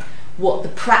UK, what the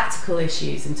practical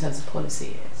issues in terms of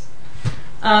policy is.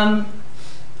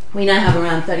 We now have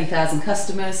around 30,000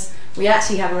 customers. We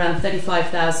actually have around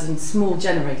 35,000 small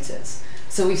generators.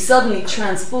 So we've suddenly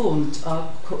transformed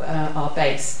our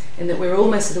base, in that we're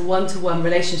almost at a one-to-one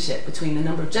relationship between the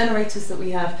number of generators that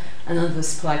we have and the number of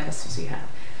supply customers we have.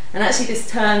 And actually this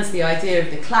turns the idea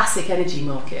of the classic energy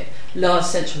market, large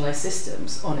centralised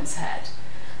systems, on its head.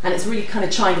 And it's really kind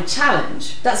of trying to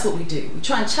challenge, that's what we do, we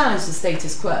try and challenge the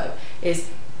status quo,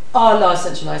 are large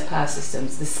centralised power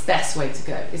systems the best way to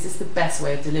go? Is this the best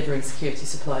way of delivering security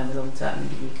supply in the long term in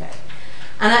the UK?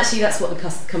 And actually that's what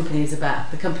the company is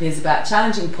about. The company is about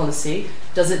challenging policy.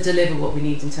 Does it deliver what we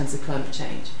need in terms of climate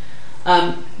change?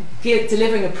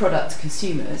 Delivering a product to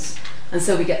consumers, and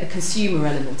so we get the consumer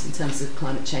element in terms of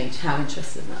climate change, how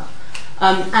interested in that.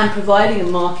 And providing a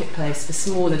marketplace for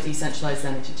smaller decentralised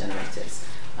energy generators,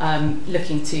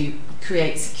 looking to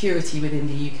create security within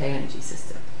the UK energy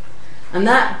system. And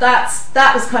that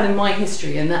was kind of my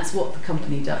history, and that's what the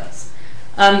company does.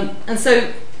 And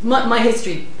so my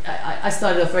history, I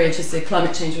started off very interested in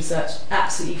climate change research,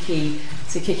 absolutely key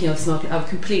to kicking off this market. I would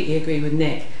completely agree with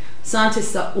Nick.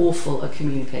 Scientists are awful at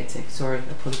communicating. Sorry,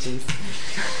 apologies.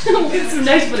 There's some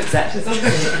notable exceptions,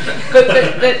 obviously.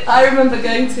 But I remember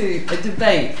going to a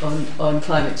debate on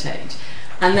climate change,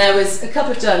 and there was a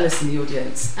couple of journalists in the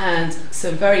audience and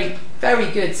some very, very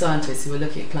good scientists who were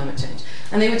looking at climate change.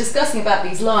 And they were discussing about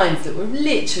these lines that were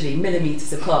literally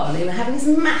millimetres apart, and they were having this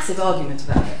massive argument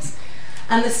about this.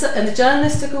 And the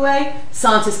journalists took away,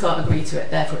 scientists can't agree to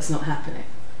it, therefore it's not happening.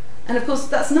 And of course,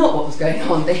 that's not what was going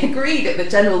on. They agreed that the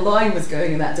general line was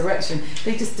going in that direction.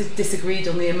 They just disagreed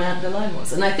on the amount the line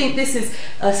was. And I think this is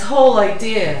this whole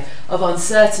idea of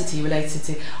uncertainty related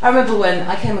to... I remember when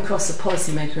I came across a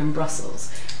policymaker in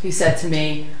Brussels who said to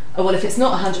me, oh, well, if it's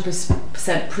not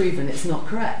 100% proven, it's not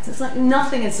correct. It's like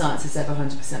nothing in science is ever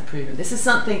 100% proven. This is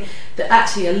something that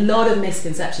actually a lot of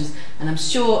misconceptions, and I'm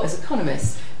sure as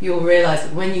economists, you'll realise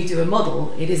that when you do a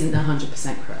model, it isn't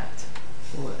 100% correct.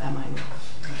 Or am I wrong?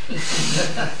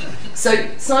 So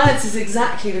science is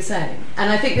exactly the same,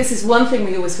 and I think this is one thing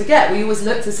we always forget. We always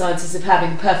look to scientists as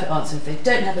having a perfect answer. If they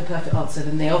don't have a perfect answer,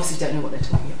 then they obviously don't know what they're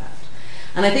talking about.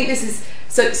 And I think this is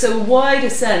So a wider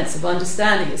sense of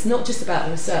understanding, it's not just about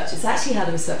the research, it's actually how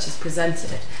the research is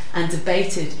presented and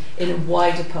debated in a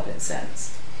wider public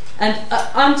sense. And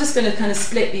I'm just going to kind of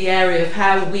split the area of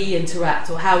how we interact,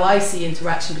 or how I see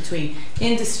interaction between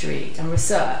industry and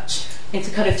research,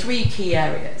 into kind of three key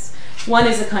areas. One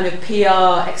is a kind of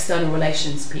PR external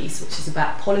relations piece, which is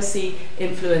about policy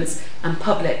influence and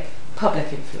public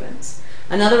influence.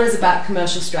 Another is about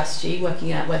commercial strategy,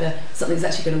 working out whether something's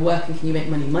actually going to work and can you make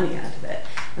money out of it.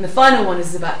 And the final one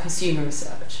is about consumer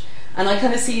research. And I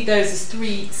kind of see those as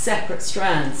three separate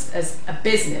strands as a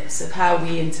business of how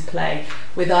we interplay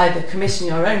with either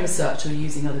commissioning our own research or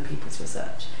using other people's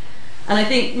research. And I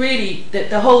think really that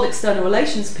the whole external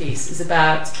relations piece is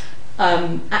about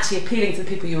actually appealing to the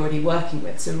people you're already working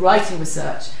with. So writing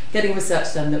research, getting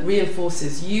research done that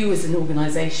reinforces you as an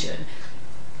organisation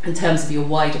in terms of your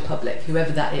wider public,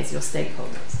 whoever that is, your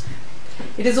stakeholders.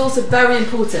 It is also very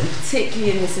important,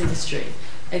 particularly in this industry,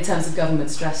 in terms of government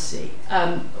strategy.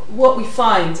 What we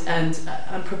find, and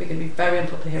I'm probably going to be very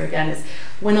unpopular here again, is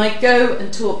when I go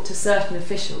and talk to certain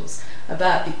officials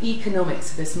about the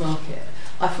economics of this market,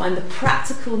 I find the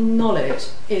practical knowledge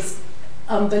is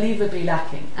unbelievably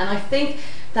lacking. And I think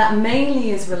that mainly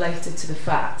is related to the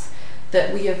fact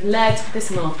that we have led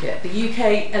this market, the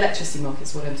UK electricity market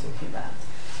is what I'm talking about,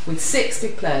 with 6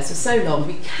 big players for so long,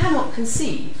 we cannot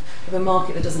conceive of a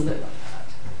market that doesn't look like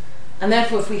that. And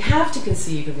therefore, if we have to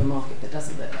conceive of a market that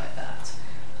doesn't look like that,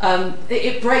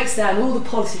 it breaks down all the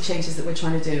policy changes that we're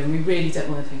trying to do, and we really don't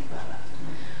want to think about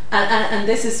that. And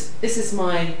this is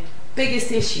my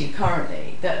biggest issue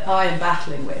currently that I am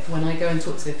battling with when I go and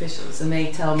talk to the officials, and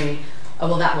they tell me, oh,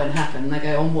 well, that won't happen. And I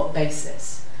go, on what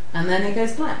basis? And then it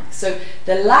goes blank. So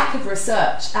the lack of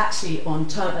research actually on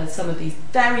some of these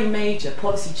very major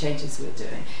policy changes we're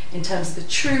doing in terms of the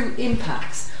true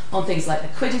impacts on things like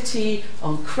liquidity,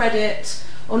 on credit,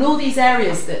 on all these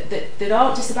areas that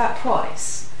aren't just about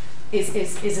price is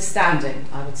astounding,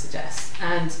 I would suggest,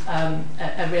 and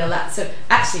a real lack. So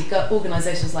actually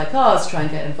organisations like ours try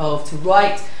and get involved to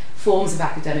write forms of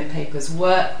academic papers,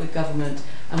 work with government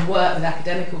and work with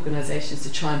academic organisations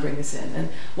to try and bring this in. And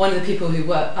one of the people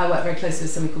I work very closely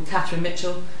with, somebody called Catherine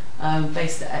Mitchell,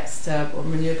 based at Exeter on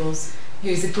renewables,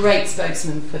 who's a great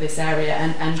spokesman for this area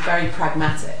and very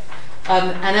pragmatic.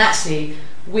 And actually,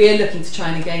 we're looking to try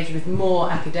and engage with more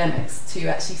academics to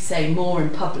actually say more in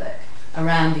public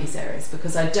around these areas,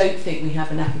 because I don't think we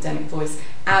have an academic voice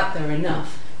out there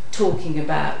enough talking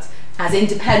about, as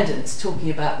independents, talking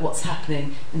about what's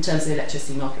happening in terms of the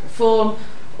electricity market reform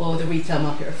or the retail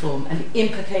market reform and the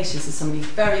implications of some of these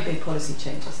very big policy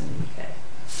changes in the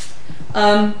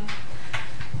UK.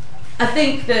 I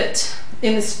think that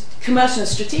in this commercial and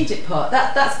strategic part,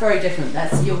 that's very different.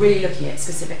 You're really looking at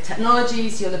specific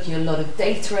technologies, you're looking at a lot of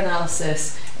data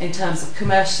analysis in terms of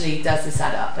commercially, does this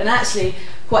add up? And actually,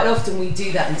 quite often we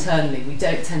do that internally. We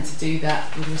don't tend to do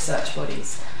that with research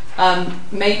bodies.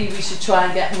 Maybe we should try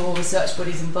and get more research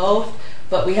bodies involved,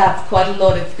 but we have quite a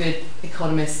lot of good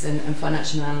economists and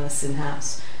financial analysts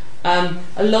in-house.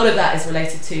 A lot of that is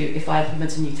related to, if I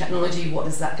implement a new technology, what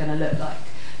is that going to look like?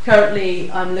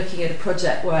 Currently, I'm looking at a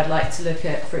project where I'd like to look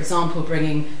at, for example,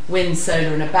 bringing wind,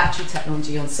 solar and a battery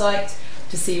technology on site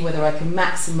to see whether I can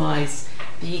maximise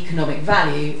the economic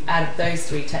value out of those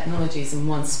 3 technologies in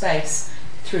one space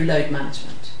through load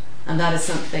management. And that is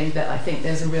something that I think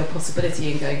there's a real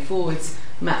possibility in going forwards,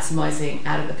 maximising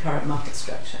out of the current market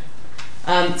structure.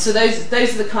 So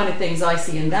those are the kind of things I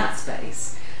see in that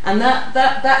space. And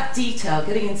that detail,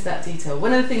 getting into that detail,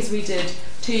 one of the things we did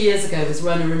 2 years ago was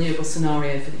run a renewable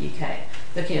scenario for the UK,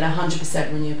 looking at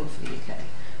 100% renewable for the UK,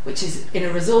 which is, in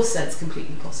a resource sense,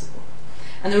 completely possible.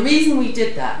 And the reason we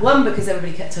did that, one, because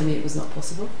everybody kept telling me it was not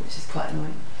possible, which is quite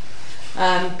annoying.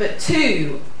 But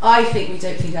 2, I think we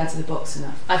don't think out of the box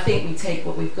enough. I think we take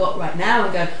what we've got right now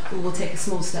and go, well, we'll take a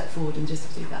small step forward and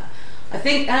just do that. I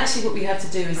think actually what we have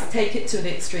to do is take it to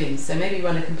the extremes. So maybe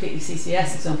run a completely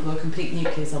CCS example or a complete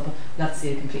nuclear example. I'd love to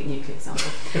see a complete nuclear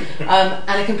example.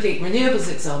 And a complete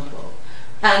renewables example.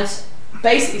 And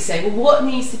basically say, well, what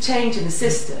needs to change in the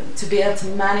system to be able to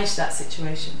manage that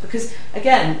situation? Because,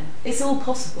 again, it's all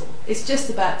possible. It's just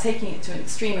about taking it to an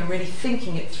extreme and really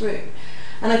thinking it through.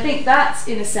 And I think that's,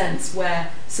 in a sense,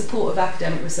 where support of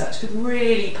academic research could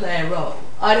really play a role.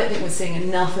 I don't think we're seeing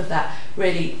enough of that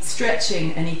really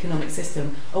stretching an economic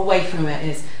system away from where it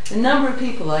is. The number of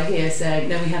people I hear saying,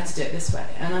 no, we have to do it this way.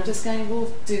 And I'm just going,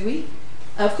 well, do we?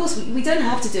 Of course, we don't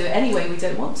have to do it anyway, we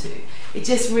don't want to. It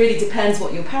just really depends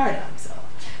what your paradigms are.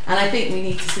 And I think we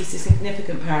need to see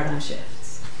significant paradigm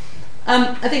shifts.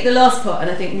 I think the last part, and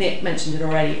I think Nick mentioned it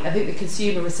already, I think the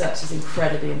consumer research is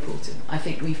incredibly important. I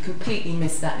think we've completely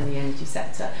missed that in the energy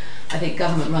sector. I think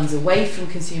government runs away from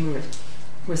consumer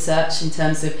research in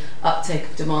terms of uptake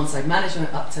of demand-side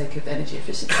management, uptake of energy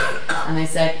efficiency, and they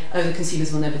say, oh, the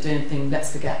consumers will never do anything,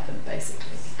 let's forget them, basically.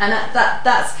 And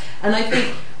and I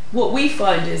think what we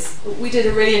find is, we did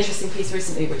a really interesting piece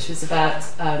recently, which was about,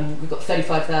 we've got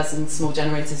 35,000 small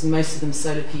generators, most of them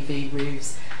solar PV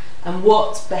roofs, and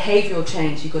what behavioural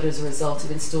change you got as a result of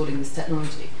installing this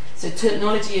technology. So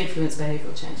technology influenced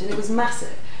behavioural change, and it was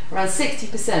massive. Around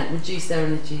 60% reduced their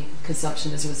energy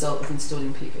consumption as a result of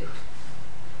installing PV.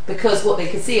 Because what they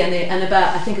could see, and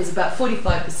about, I think it was about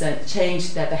 45%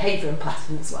 changed their behaviour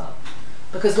pattern as well.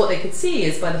 Because what they could see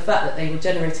is, by the fact that they were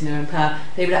generating their own power,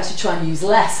 they would actually try and use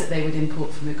less that they would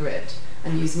import from the grid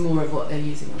and use more of what they're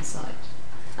using on site.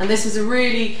 And this was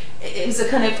it was a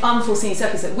kind of unforeseen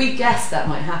circumstance. We guessed that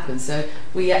might happen, so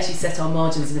we actually set our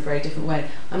margins in a very different way.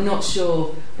 I'm not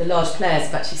sure the large players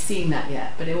have actually seen that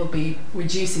yet, but it will be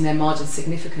reducing their margins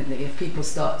significantly if people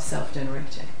start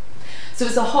self-generating. So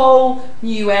it's a whole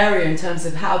new area in terms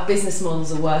of how business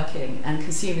models are working and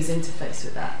consumers interface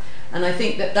with that. And I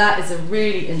think that is a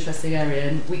really interesting area,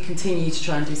 and we continue to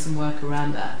try and do some work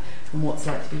around that and what's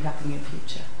likely to be happening in the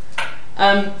future.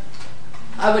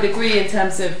 I would agree in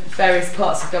terms of various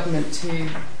parts of government who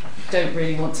don't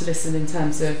really want to listen in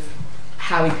terms of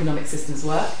how economic systems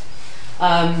work.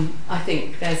 I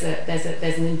think there's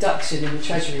an induction in the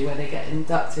Treasury where they get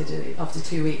inducted after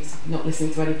 2 weeks, not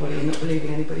listening to anybody and not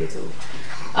believing anybody at all.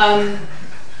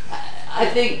 I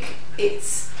think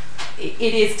it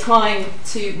is time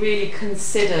to really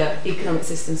consider economic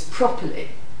systems properly,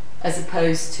 as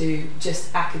opposed to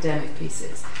just academic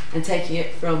pieces, and taking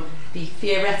it from the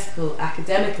theoretical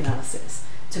academic analysis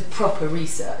to proper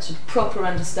research and proper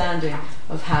understanding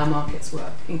of how markets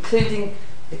work, including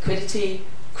liquidity,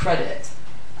 credit,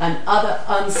 and other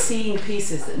unseen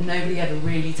pieces that nobody ever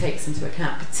really takes into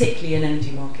account, particularly in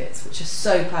energy markets, which are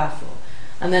so powerful.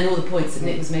 And then all the points that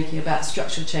Nick was making about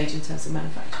structural change in terms of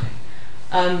manufacturing.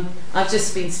 I've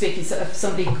just been speaking,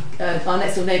 somebody, our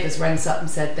next door neighbours rang us up and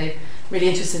said they're really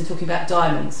interested in talking about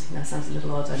diamonds. That sounds a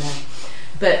little odd, I know.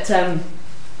 But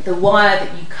the wire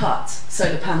that you cut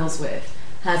solar panels with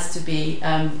has to be,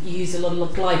 you use a lot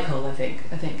of glycol, I think,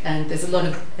 and there's a lot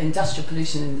of industrial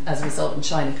pollution as a result in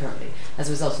China currently, as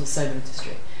a result of the solar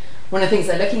industry. One of the things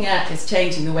they're looking at is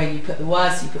changing the way you put the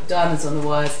wires, so you put diamonds on the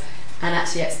wires, and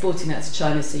actually exporting that to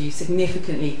China, so you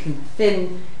significantly can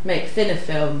make thinner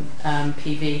film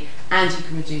PV, and you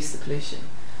can reduce the pollution.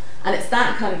 And it's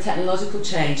that kind of technological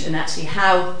change and actually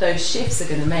how those shifts are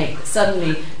going to make that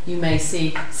suddenly you may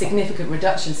see significant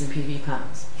reductions in PV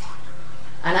panels.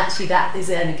 And actually that is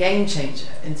then a game changer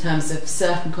in terms of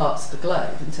certain parts of the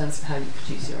globe, in terms of how you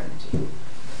produce your energy.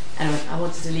 Anyway, I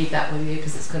wanted to leave that with you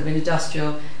because it's kind of an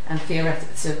industrial and theory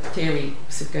sort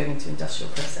of going into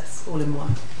industrial process, all in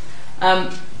one.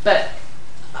 But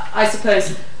I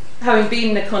suppose, having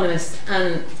been an economist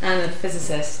and a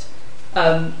physicist,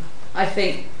 I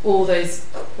think all those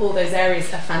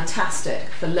areas are fantastic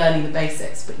for learning the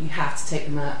basics, but you have to take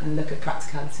them out and look at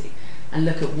practicality and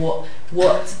look at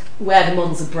where the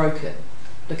models are broken,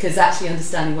 because actually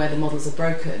understanding where the models are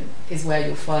broken is where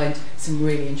you'll find some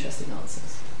really interesting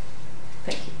answers.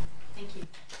 Thank you. Thank you.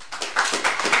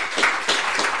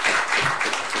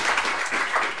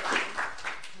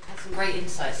 That's some great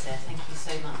insights there. Thank you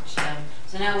so much.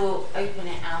 So now we'll open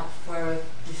it out for a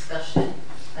discussion.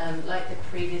 Like the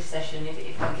previous session, if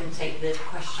we can take the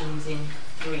questions in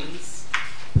threes,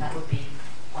 that would be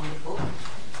wonderful.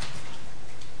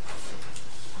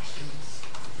 Questions?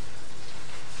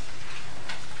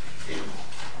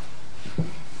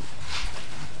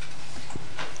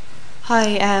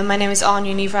 Hi, my name is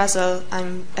Anya Nivrazil.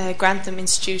 I'm a Grantham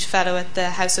Institute Fellow at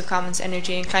the House of Commons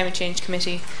Energy and Climate Change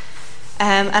Committee.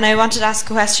 And I wanted to ask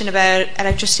a question about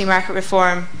electricity market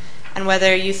reform and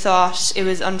whether you thought it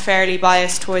was unfairly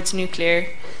biased towards nuclear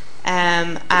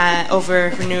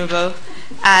over renewable.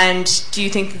 And do you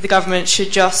think that the government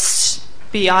should just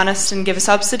be honest and give a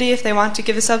subsidy if they want to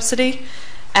give a subsidy?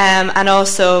 And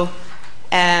also,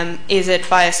 is it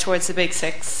biased towards the big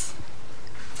six?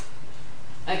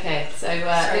 Okay, so...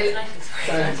 Sorry,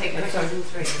 I take the questions in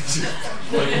three?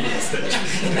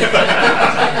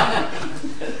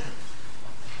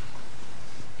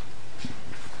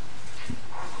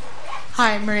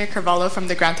 Hi, Maria Carvalho from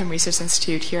the Grantham Research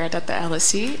Institute here at the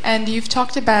LSE. And you've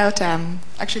talked about,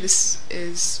 actually this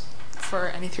is for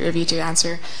any three of you to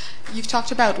answer, you've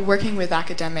talked about working with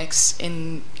academics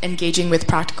in engaging with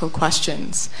practical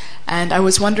questions. And I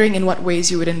was wondering in what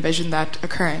ways you would envision that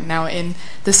occurring. Now, in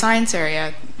the science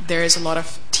area, there is a lot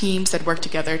of teams that work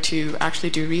together to actually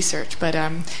do research. But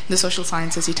in the social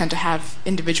sciences, you tend to have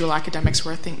individual academics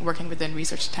working within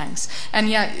research tanks. And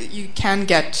yeah, you can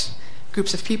get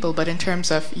groups of people, but in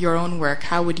terms of your own work,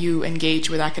 how would you engage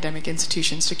with academic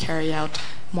institutions to carry out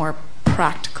more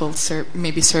practical,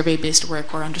 maybe survey-based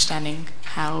work or understanding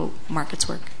how markets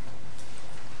work?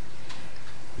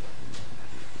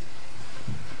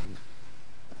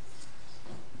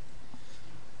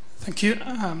 Thank you.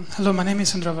 Hello, my name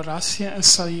is Andrea Varrassi. I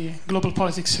study global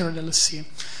politics here at LSE.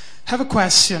 I have a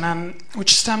question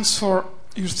which stems for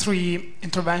your three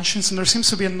interventions, and there seems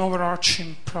to be an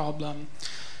overarching problem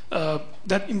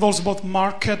that involves both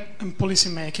market and policy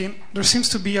making. There seems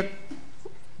to be a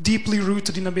deeply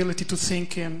rooted inability to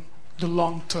think in the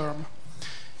long term,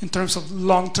 in terms of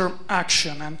long-term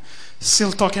action, and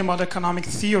still talking about economic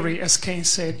theory, as Keynes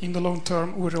said, in the long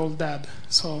term we're all dead.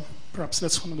 So perhaps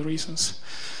that's one of the reasons.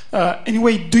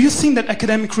 Anyway, do you think that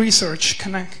academic research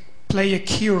can play a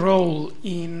key role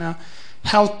in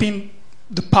helping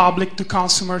the public, the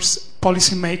consumers,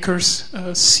 policymakers,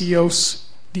 CEOs,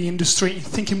 the industry, in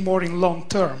thinking more in long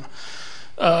term?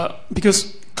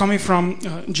 Because coming from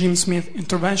Jim Smith's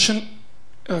intervention,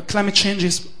 climate change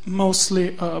is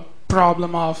mostly a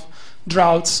problem of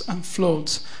droughts and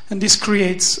floods, and this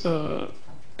creates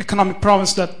economic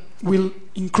problems that will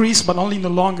increase, but only in the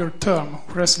longer term,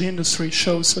 whereas the industry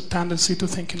shows a tendency to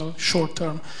think in the short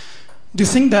term. Do you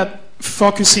think that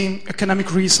focusing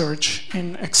academic research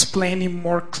in explaining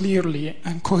more clearly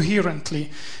and coherently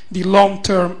the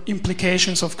long-term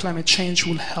implications of climate change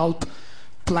will help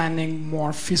planning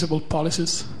more feasible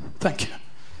policies? Thank you.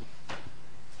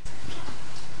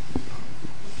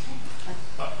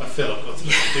 I feel I've got to do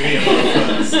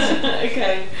EMR first.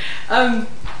 Okay.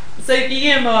 So the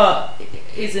EMR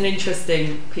is an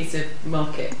interesting piece of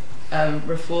market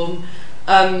reform.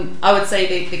 I would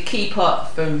say the key part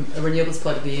from a renewables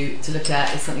point of view to look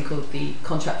at is something called the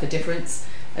Contract for Difference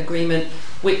Agreement,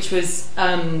 which was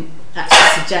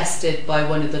actually suggested by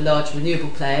one of the large renewable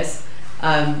players,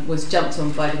 was jumped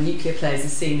on by the nuclear players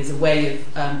as seen as a way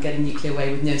of getting nuclear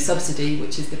away with no subsidy,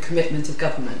 which is the commitment of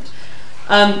government.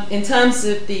 In terms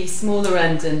of the smaller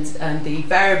end and the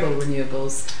variable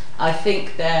renewables, I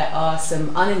think there are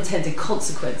some unintended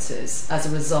consequences as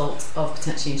a result of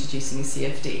potentially introducing a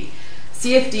CFD.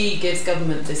 CFD gives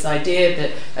government this idea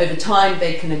that over time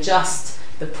they can adjust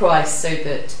the price so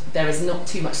that there is not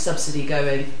too much subsidy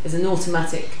going as an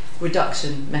automatic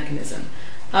reduction mechanism.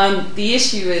 The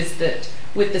issue is that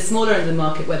with the smaller end of the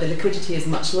market where the liquidity is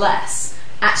much less,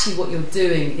 actually what you're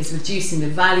doing is reducing the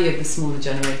value of the smaller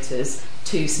generators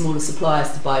to smaller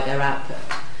suppliers to buy their output.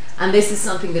 And this is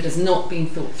something that has not been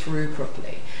thought through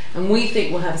properly. And we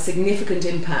think will have a significant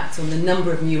impact on the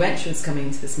number of new entrants coming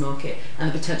into this market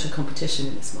and the potential competition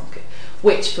in this market,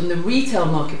 which from the retail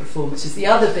market reform, which is the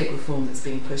other big reform that's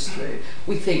being pushed through,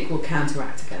 we think will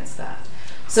counteract against that.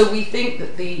 So we think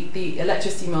that the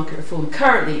electricity market reform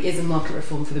currently is a market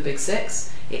reform for the big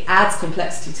six. It adds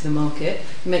complexity to the market,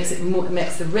 makes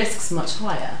the risks much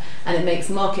higher, and it makes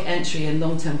market entry and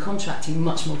long-term contracting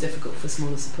much more difficult for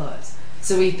smaller suppliers.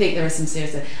 So we think there are some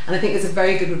serious, and I think there's a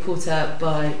very good report out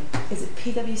by, is it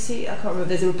PwC? I can't remember.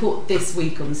 There's a report this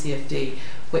week on the CFD,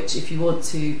 which if you want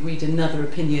to read another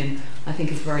opinion, I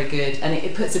think is very good. And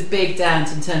it puts a big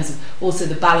dent in terms of also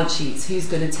the balance sheets. Who's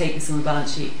going to take this on the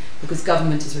balance sheet? Because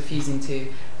government is refusing to,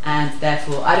 and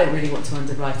therefore I don't really want to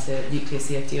underwrite a nuclear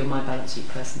CFD on my balance sheet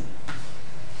personally.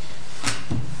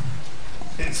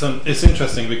 It's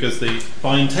interesting because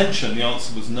by intention the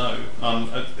answer was no.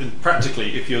 And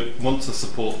practically, if you want to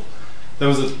support, there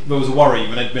was a worry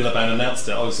when Ed Miliband announced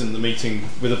it. I was in the meeting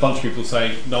with a bunch of people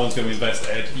saying, "No one's going to invest,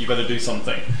 Ed. You better do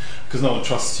something because no one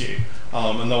trusts you,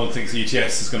 and no one thinks the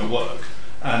ETS is going to work."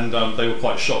 And they were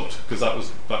quite shocked because that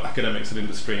was academics and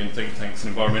industry and think tanks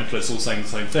and environmentalists all saying the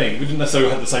same thing. We didn't necessarily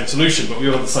have the same solution, but we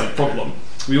all had the same problem.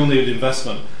 We all needed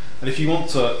investment, and if you want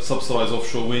to subsidise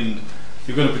offshore wind,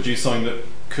 you're going to produce something that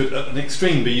could, at an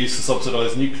extreme, be used to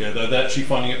subsidise nuclear, though they're actually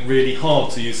finding it really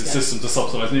hard to use the system to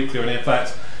subsidise nuclear, and in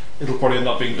fact, it'll probably end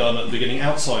up being done at the beginning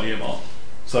outside EMR.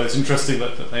 So it's interesting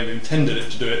that they've intended it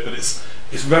to do it, but it's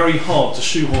very hard to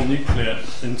shoehorn nuclear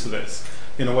into this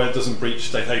in a way that doesn't breach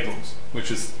state aid rules, which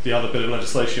is the other bit of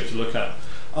legislation you have to look at.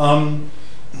 And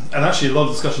actually, a lot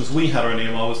of discussions we had around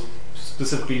EMR was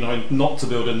specifically not to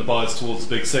build in the bias towards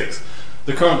the big six.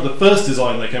 The first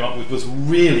design they came up with was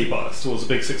really biased towards the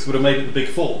big six. Would have made it the big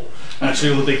four,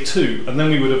 actually, or the big two, and then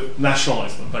we would have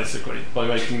nationalised them basically by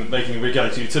making a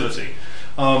regulated utility.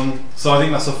 So I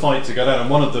think that's a fight to go down. And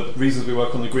one of the reasons we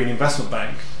work on the Green Investment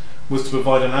Bank was to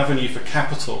provide an avenue for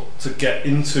capital to get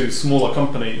into smaller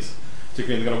companies,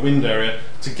 particularly in the kind of wind area,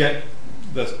 to get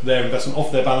their investment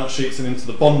off their balance sheets and into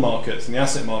the bond markets and the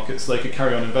asset markets, so they could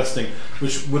carry on investing,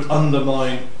 which would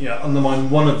undermine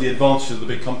one of the advantages of the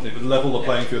big company, but level the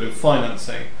playing field in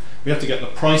financing. We have to get the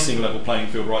pricing level playing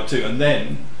field right too, and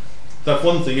then that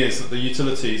one thing is that the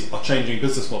utilities are changing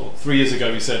business model. 3 years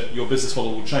ago we said your business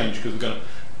model will change because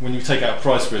when you take out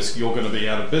price risk, you're going to be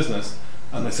out of business,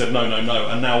 and they said no,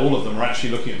 and now all of them are actually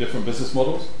looking at different business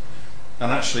models.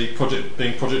 And actually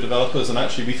being project developers, and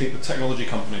actually we think the technology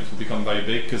companies will become very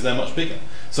big because they're much bigger.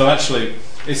 So actually,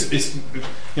 it's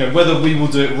whether we will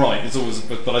do it right is always,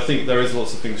 but I think there is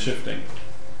lots of things shifting.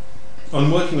 On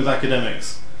working with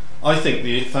academics, I think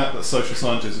the fact that social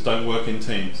scientists don't work in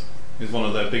teams is one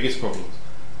of their biggest problems,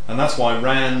 and that's why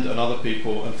RAND and other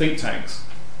people and think tanks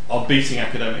are beating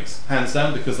academics hands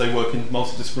down, because they work in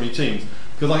multidisciplinary teams.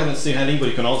 Because I don't see how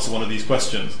anybody can answer one of these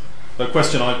questions. The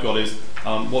question I've got is,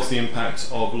 what's the impact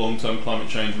of long-term climate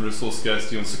change and resource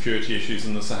scarcity on security issues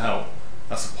in the Sahel?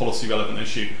 That's a policy-relevant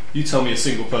issue. You tell me a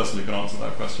single person who can answer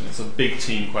that question. It's a big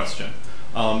team question,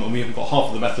 and we haven't got half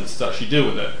of the methods to actually deal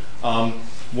with it.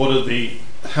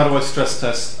 How do I stress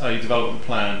test a development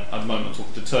plan at the moment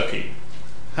talking to Turkey?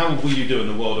 How will you do in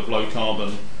the world of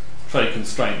low-carbon, trade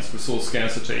constraints, resource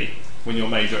scarcity when you're a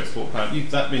major export plan?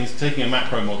 That means taking a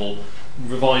macro model,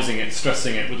 revising it,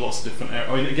 stressing it with lots of different areas.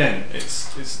 I mean, again,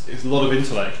 it's a lot of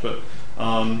intellect, but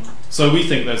so we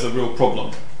think there's a real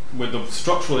problem with the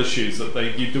structural issues that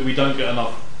we don't get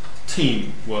enough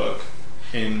team work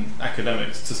in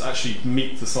academics to actually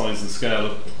meet the size and scale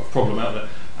of problem out there.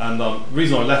 And the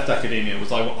reason I left academia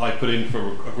was I put in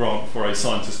for a grant for a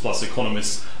scientist plus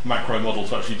economist macro model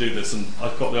to actually do this, and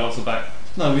I got the answer back: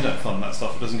 no, we don't fund that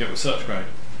stuff. It doesn't get research grade.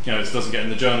 It doesn't get in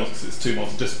the journals because it's too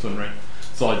multidisciplinary.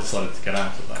 So I decided to get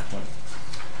out at that point.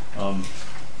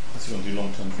 Unless you want to do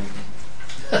long-term thinking.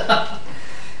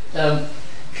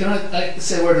 Can I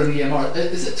say a word on EMR?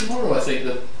 Is it tomorrow, I think,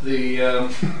 that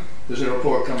there's a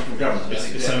report coming from government?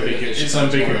 It's ambiguous. It's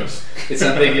ambiguous. It's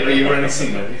ambiguous. Are you already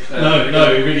seeing it?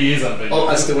 No, it really is ambiguous. Oh,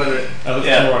 as to whether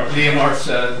tomorrow. The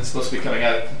EMR is supposed to be coming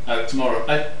out tomorrow.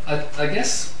 I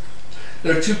guess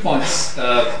there are 2 points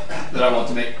that I want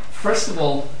to make. First of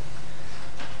all,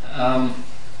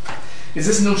 is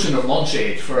this notion of launch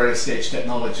aid for early stage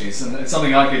technologies, and it's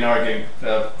something I've been arguing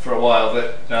for a while,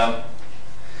 that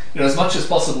as much as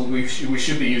possible we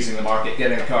should be using the market,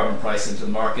 getting a carbon price into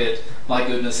the market. My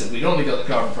goodness, if we'd only got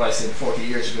the carbon price in 40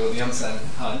 years ago, the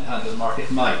unhandled market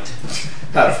might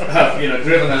have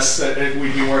driven us.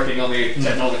 We'd be working on the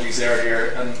technologies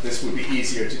earlier, and this would be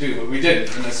easier to do, but we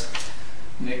didn't. And as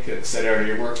Nick had said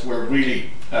earlier, we're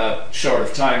really short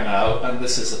of time now, and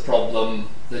this is a problem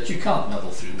that you can't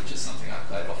muddle through, which is something I've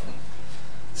quite often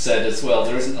said as well.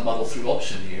 There isn't a muddle through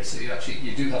option here, so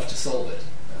you do have to solve it,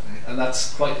 and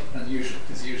that's quite unusual,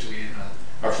 because usually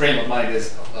our frame of mind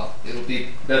is, well, it'll be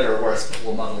better or worse, but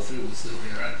we'll muddle through, we'll still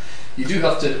be around. You do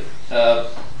have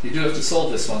to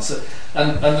solve this one. So,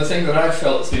 and the thing that I've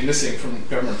felt has been missing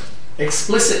from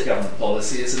explicit government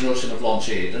policy is the notion of launch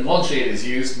aid. And launch aid is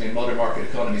used. I mean, modern market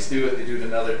economies do it. They do it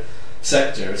in other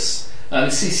sectors. And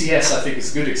CCS, I think,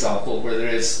 is a good example where there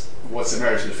is what's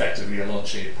emerged effectively a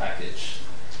launch aid package.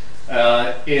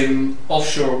 In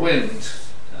offshore wind,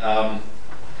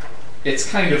 it's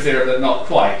kind of there, but not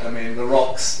quite. I mean, the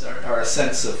ROCs are a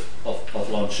sense of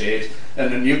launch aid.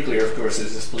 And in nuclear, of course,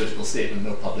 there's this political statement,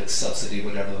 no public subsidy,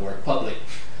 whatever the word public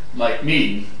might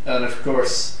mean. And of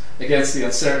course, against the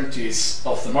uncertainties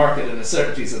of the market and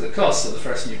uncertainties of the cost of the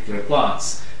first nuclear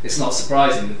plants, it's not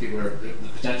surprising that people are, the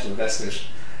potential investors,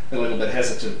 a little bit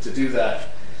hesitant to do that.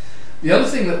 The other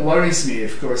thing that worries me,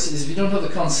 of course, is if you don't have the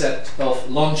concept of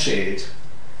launch aid,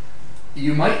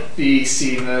 you might be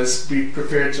seen as be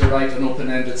prepared to write an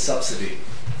open-ended subsidy.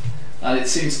 And it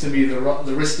seems to me the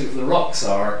risk of the ROCs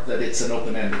are that it's an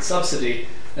open-ended subsidy,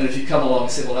 and if you come along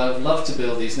and say, well, I would love to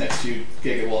build these next few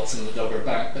gigawatts in the Dogger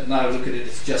Bank, but now look at it,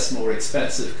 it's just more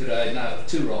expensive. Could I now have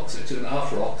 2 ROCs or 2.5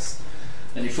 ROCs?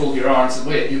 And you fold your arms and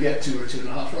wait, you get 2 or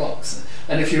 2.5 ROCs.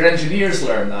 And if your engineers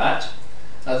learn that,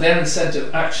 their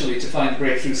incentive actually to find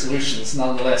breakthrough solutions,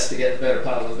 nonetheless to get the better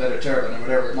paddle, the better turbine, or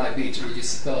whatever it might be to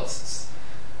reduce the costs.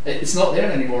 It's not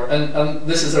there anymore, and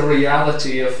this is a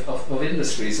reality of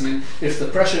industries. I mean, if the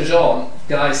pressure's on,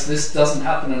 guys, this doesn't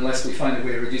happen unless we find a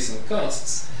way of reducing the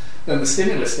costs, then the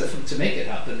stimulus to make it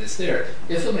happen is there.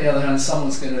 If, on the other hand,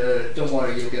 someone's going to, don't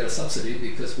worry, you'll get a subsidy,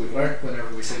 because we've learned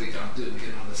whenever we say we can't do it, we get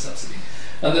another subsidy.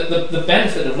 And the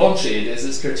benefit of launch aid is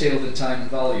it's curtailed in time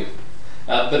and value.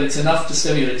 But it's enough to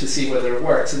stimulate to see whether it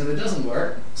works. And if it doesn't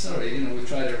work, sorry, we've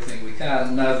tried everything we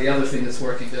can. Now the other thing that's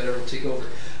working better will take over.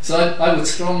 So I would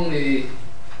strongly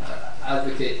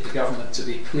advocate the government to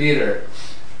be clearer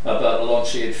about a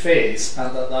launch aid phase,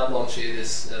 and that launch aid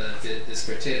is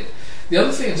curtailed. The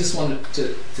other thing I just wanted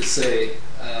to say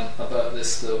about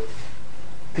this, though,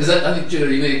 because I think,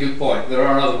 Julie, you made a good point. There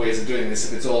are other ways of doing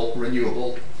this if it's all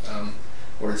renewable,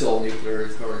 or it's all nuclear,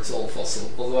 or it's all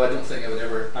fossil. Although I don't think I would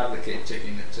ever advocate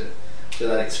taking it to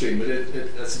that extreme. But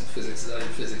that's in physics, as I do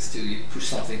physics too. You push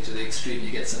something to the extreme, you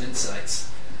get some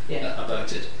insights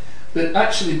about it. But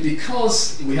actually,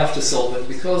 because we have to solve it,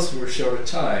 because we're short of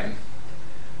time,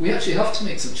 we actually have to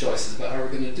make some choices about how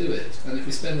we're going to do it. And if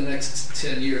we spend the next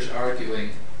 10 years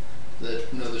arguing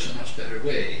that, no, there's a much better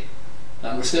way,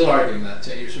 and we're still arguing that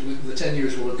 10 years, the 10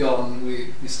 years will have gone, and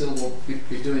we still won't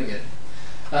be doing it.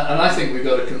 And I think we've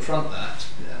got to confront that.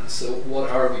 So what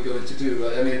are we going to do?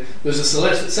 I mean, there's a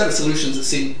set of solutions that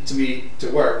seem to me to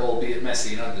work, albeit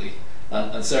messy and ugly,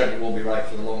 and certainly won't be right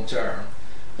for the long term.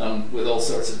 With all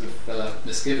sorts of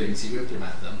misgivings, you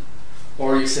implement them.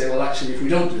 Or you say, well, actually, if we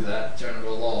don't do that, turn it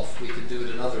all off, we can do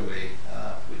it another way,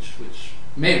 which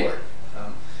may work.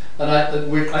 And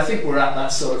I think we're at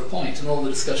that sort of point, and all the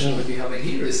discussion we'll be having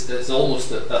here is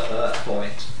almost at that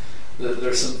point.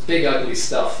 There's some big, ugly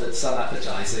stuff that's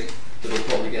unappetizing that will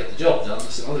probably get the job done.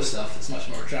 There's some other stuff that's much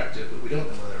more attractive, but we don't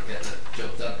know whether it'll get the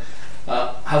job done.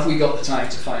 Have we got the time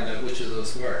to find out which of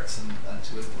those works and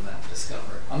to implement and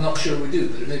discover? I'm not sure we do,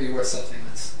 but it may be worth something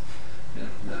that's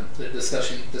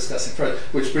discussing further.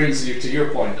 Which brings you to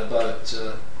your point about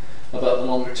the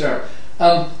longer term.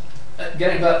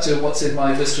 Getting back to what's in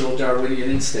my visceral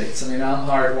Darwinian instincts, I mean, I'm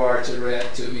hardwired to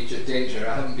react to immediate danger.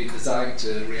 I haven't been designed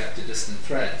to react to distant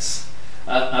threats.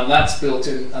 And that's built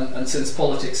in, and since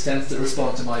politics tends to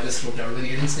respond to my visceral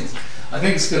Darwinian instincts, I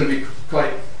think it's going to be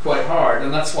quite hard,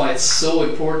 and that's why it's so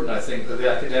important, I think, that the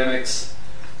academics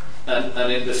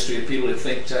and industry and people in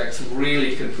think tanks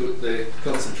really can put the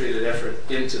concentrated effort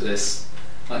into this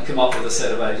and come up with a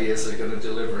set of ideas that are going to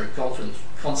deliver and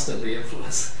constantly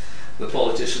influence the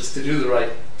politicians to do the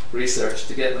right research,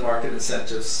 to get the market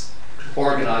incentives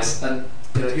organised. And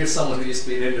here's someone who used to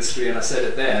be in industry, and I said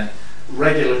it then,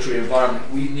 regulatory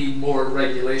environment, we need more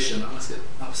regulation. I must get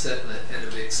upset the head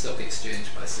of the stock exchange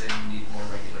by saying we need more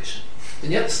regulation.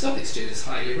 And yet the stock exchange is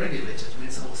highly regulated. I mean,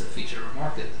 it's almost a feature of a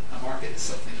market. A market is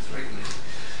something that's regulated.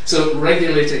 So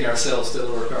regulating ourselves to a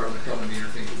lower carbon economy, I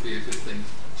think, would be a good thing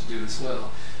to do as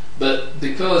well. But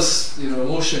because,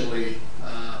 emotionally,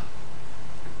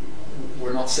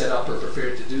 we're not set up or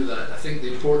prepared to do that, I think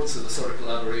the importance of the sort of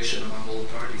collaboration among all the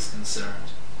parties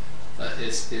concerned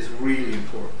is really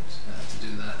important to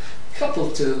do that,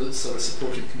 coupled to the sort of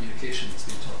supporting communication that's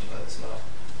been talked about as well.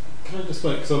 Can I just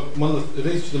make, so it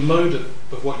is the mode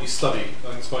of what you study, I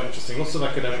think it's quite interesting. Lots of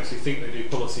academics who think they do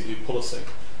policy.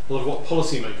 A lot of what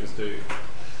policymakers do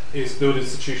is build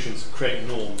institutions, create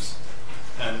norms,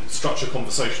 and structure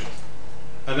conversation.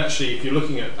 And actually, if you're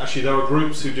looking at, there are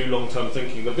groups who do long-term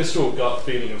thinking. The visceral gut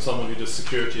feeling of someone who does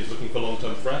security is looking for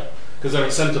long-term threat, because they're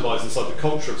incentivized inside the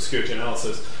culture of security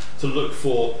analysis to look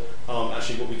for,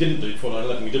 what we didn't do for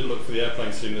 9/11, we didn't look for the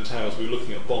airplanes hitting the towers, we were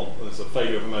looking at bomb. There's a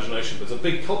failure of imagination. There's a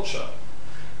big culture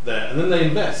there. And then they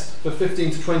invest for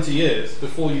 15 to 20 years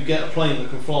before you get a plane that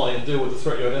can fly and deal with the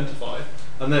threat you identified.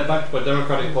 And they're backed by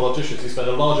democratic politicians who spend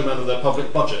a large amount of their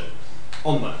public budget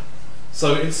on that.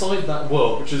 So inside that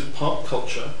world, which is part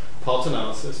culture, part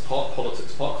analysis, part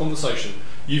politics, part conversation,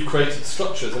 you've created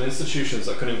structures and institutions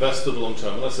that can invest for the long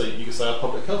term. And you could say our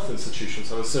public health institutions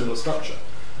have a similar structure.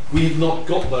 We've not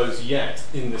got those yet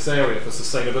in this area for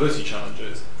sustainability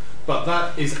challenges, but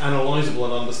that is analysable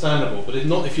and understandable. But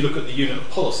not if you look at the unit of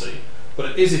policy,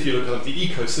 but it is if you look at the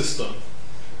ecosystem.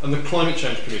 And the Climate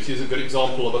Change Committee is a good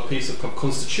example of a piece of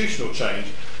constitutional change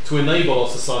to enable our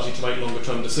society to make longer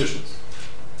term decisions.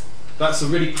 That's a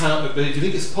really powerful, but if you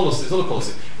think it's policy, it's not a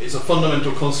policy, it's a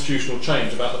fundamental constitutional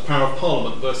change about the power of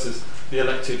Parliament versus the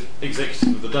elected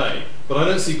executive of the day. But I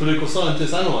don't see political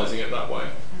scientists analysing it that way.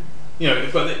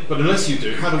 But unless you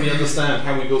do, how do we understand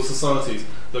how we build societies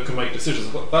that can make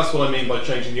decisions? That's what I mean by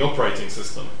changing the operating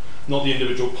system, not the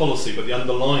individual policy, but the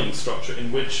underlying structure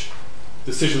in which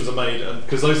decisions are made,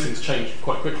 because those things change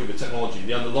quite quickly with technology.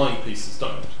 The underlying pieces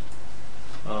don't.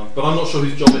 But I'm not sure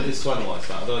whose job it is to analyse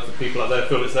that. I don't know if the people out there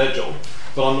feel it's their job,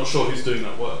 but I'm not sure who's doing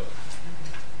that work.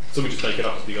 So we just make it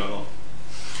up as we go along.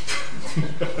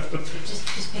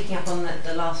 just picking up on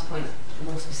the last point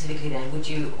more specifically then, would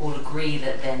you all agree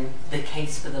that then the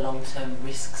case for the long-term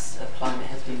risks of climate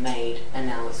has been made and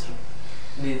now it's sort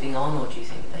of moving on, or do you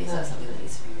think that is that something that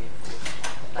needs to be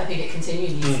reinforced? I think it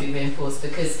continually needs to be reinforced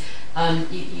because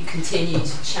you continue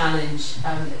to challenge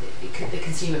the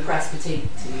consumer press to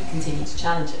continue to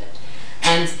challenge it.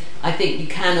 And I think you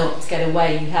cannot get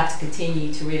away. You have to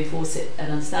continue to reinforce it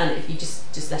and understand it. If you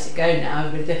just let it go now,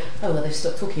 everybody go, oh well, they've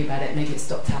stopped talking about it. Maybe it's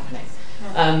stopped happening.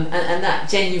 And that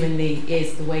genuinely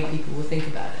is the way people will think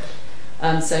about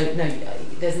it. So no,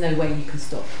 there's no way you can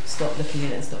stop looking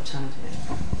at it and stop challenging it.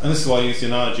 And this is why I use the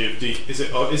analogy of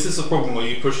is this a problem where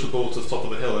you push the ball to the top of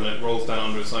the hill and it rolls down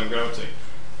under its own gravity?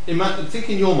 Think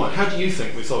in your mind, how do you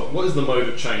think we solve it? What is the mode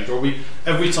of change? Or we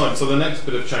every time, so the next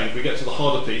bit of change, we get to the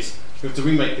harder piece, we have to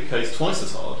remake the case twice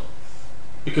as hard,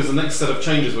 because the next set of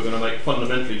changes we're going to make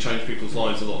fundamentally change people's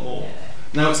lives a lot more.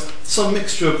 Now it's some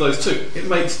mixture of those two. It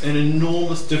makes an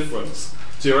enormous difference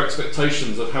to your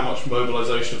expectations of how much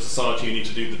mobilisation of society you need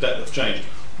to do, the depth of change,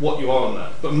 what you are on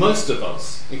that. But most of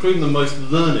us, including the most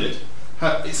learned,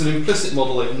 it's an implicit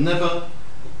model. They've never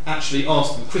actually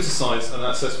asked and criticised and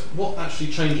assessed what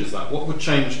actually changes that. What would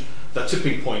change that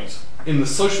tipping point in the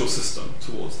social system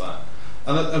towards that?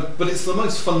 But it's the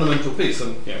most fundamental piece.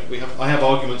 And I have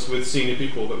arguments with senior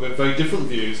people that we have very different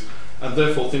views, and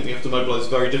therefore think we have to mobilise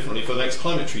very differently for the next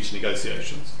climate treaty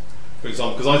negotiations, for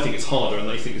example, because I think it's harder and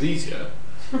they think it's easier.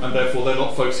 And therefore they're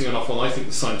not focusing enough on, I think,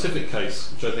 the scientific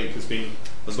case, which I think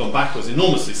has gone backwards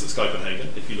enormously since Copenhagen.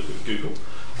 If you look at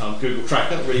Google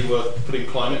Tracker, really worth putting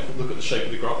climate. Look at the shape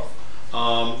of the graph.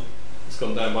 It's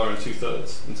gone down by around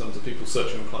 2/3 in terms of people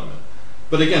searching on climate.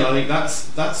 But again, I think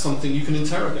that's something you can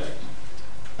interrogate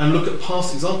and look at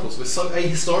past examples. We're so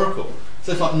ahistorical.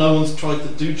 So it's like no one's tried to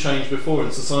do change before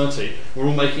in society. We're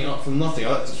all making it up from nothing.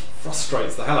 That just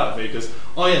frustrates the hell out of me, because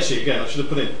I should have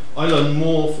put in, I learn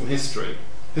more from history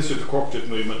of the cooperative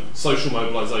movement, social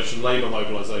mobilisation, labour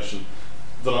mobilisation,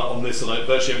 than on this and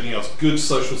virtually everything else. Good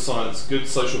social science, good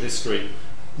social history,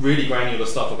 really granular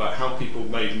stuff about how people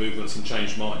made movements and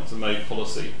changed minds and made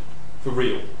policy for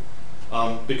real.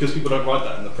 Because people don't write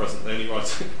that in the present, they only write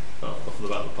it often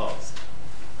about the past.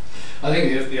 I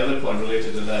think the other point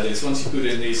related to that is once you put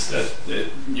in these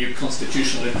new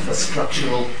constitutional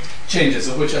infrastructural changes,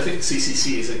 of which I think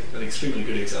CCC is an extremely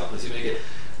good example, as you make it.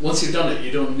 Once you've done it,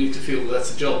 you don't need to feel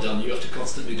that's a job done. You have to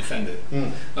constantly defend it,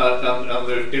 and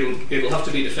it'll have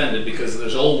to be defended because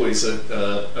there's always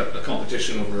a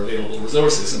competition over available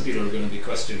resources, and people are going to be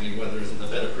questioning whether there isn't a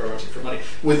better priority for money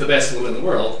with the best will in the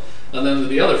world. And then there are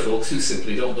the other folks who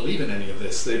simply don't believe in any of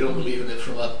this. They don't believe in it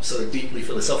from a sort of deeply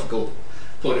philosophical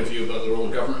point of view about the role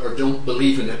of government, or don't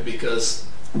believe in it because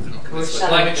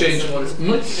climate change and what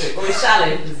is or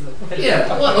shallow. Yeah,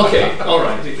 well, okay, all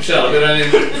right, shallow, but I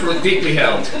mean, deeply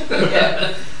held,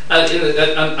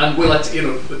 and will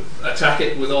attack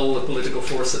it with all the political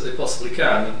force that they possibly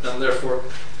can, and therefore,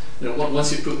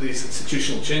 once you put these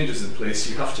institutional changes in place,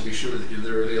 you have to be sure that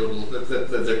they're available,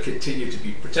 that they continue to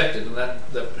be protected, and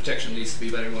that protection needs to be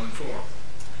very well informed.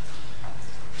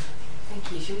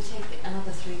 Thank you. Should we take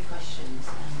another 3 questions?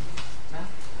 Ralph?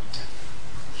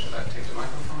 Should I take the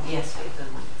microphone? Yes, take the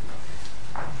microphone.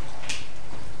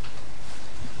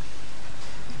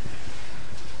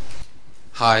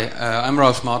 Hi, I'm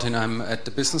Ralph Martin. I'm at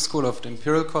the Business School of the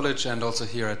Imperial College and also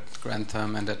here at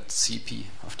Grantham and at CP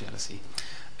of the LSE.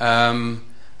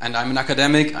 And I'm an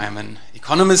academic, I'm an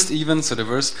economist even, so the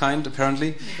worst kind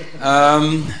apparently.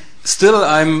 Still,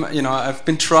 I've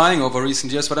been trying over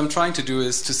recent years. What I'm trying to do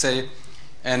is to say,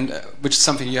 and which is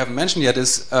something you haven't mentioned yet,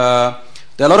 is there are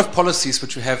a lot of policies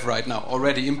which we have right now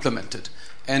already implemented.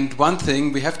 And one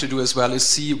thing we have to do as well is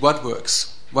see what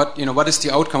works. What is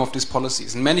the outcome of these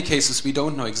policies? In many cases, we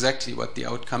don't know exactly what the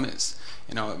outcome is.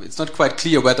 It's not quite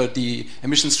clear whether the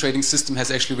emissions trading system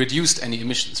has actually reduced any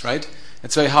emissions, right?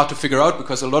 It's very hard to figure out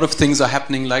because a lot of things are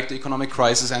happening, like the economic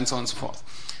crisis and so on and so forth.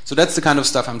 So that's the kind of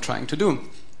stuff I'm trying to do.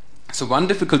 So one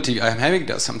difficulty I'm having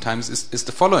there sometimes is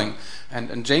the following,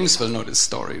 and James will know this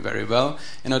story very well.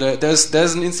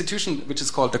 There's an institution which is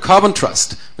called the Carbon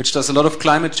Trust, which does a lot of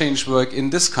climate change work in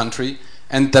this country,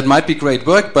 and that might be great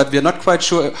work, but we're not quite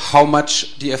sure how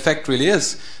much the effect really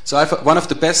is. So I have one of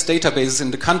the best databases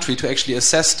in the country to actually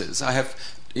assess this. I have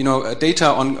data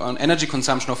on energy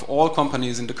consumption of all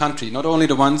companies in the country, not only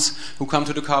the ones who come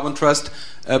to the Carbon Trust,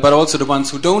 but also the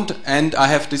ones who don't. And I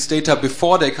have this data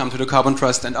before they come to the Carbon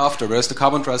Trust and afterwards. The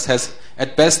Carbon Trust has,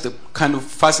 at best, a kind of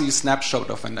fuzzy snapshot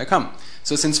of when they come.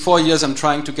 So since 4 years, I'm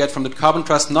trying to get from the Carbon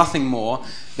Trust nothing more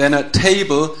than a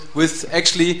table with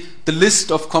actually the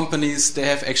list of companies they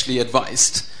have actually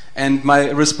advised. And my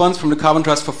response from the Carbon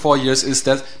Trust for 4 years is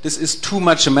that this is too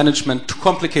much too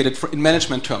complicated in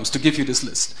management terms to give you this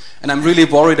list. And I'm really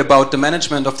worried about the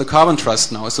management of the Carbon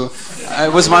Trust now. So I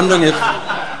was wondering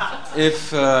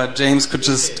if James could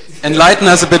just enlighten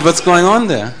us a bit what's going on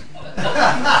there.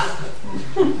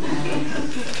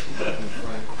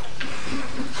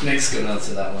 Nick's going to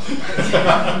answer that one.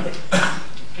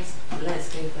 Let's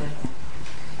go there.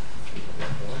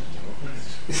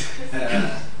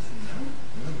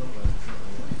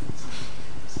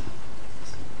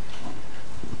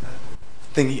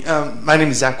 Thank you. My name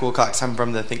is Zach Wilcox. I'm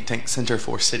from the think tank Center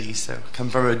for Cities, so I come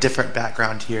from a different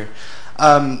background here.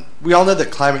 We all know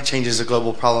that climate change is a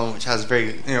global problem, which has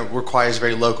requires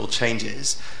very local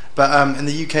changes. But in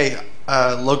the UK,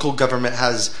 local government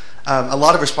has a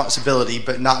lot of responsibility,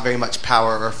 but not very much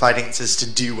power or finances to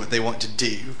do what they want to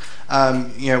do.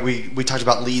 We talked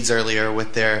about Leeds earlier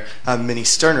with their mini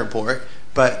Stern report,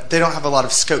 but they don't have a lot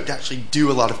of scope to actually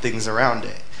do a lot of things around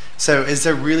it. So is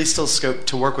there really still scope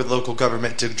to work with local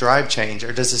government to drive change,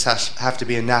 or does this have to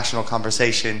be a national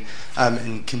conversation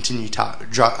and continue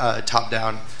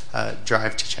top-down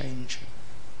drive to change?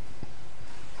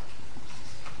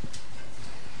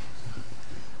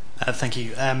 Thank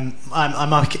you. I'm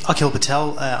Akhil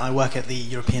Patel. I work at the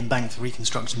European Bank for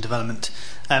Reconstruction and Development.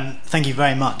 Thank you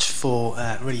very much for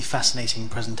really fascinating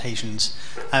presentations.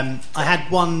 I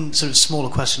had one sort of smaller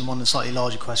question, one slightly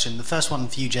larger question. The first one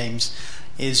for you, James,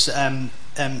 is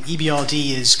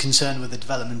EBRD is concerned with the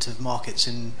development of markets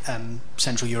in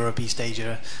Central Europe,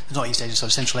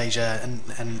 Central Asia,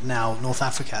 and now North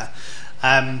Africa.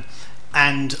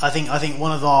 And I think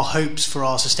one of our hopes for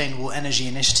our sustainable energy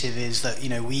initiative is that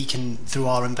we can, through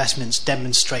our investments,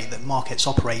 demonstrate that markets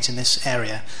operate in this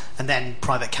area, and then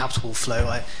private capital will flow.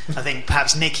 I think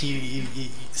perhaps Nick, you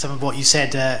some of what you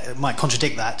said might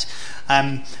contradict that,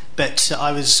 but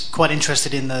I was quite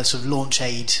interested in the sort of launch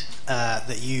aid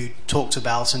that you talked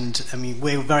about, and I mean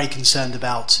we're very concerned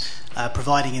about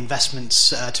providing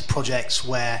investments to projects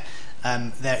where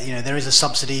there is a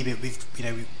subsidy, but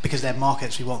because they're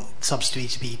markets, we want subsidy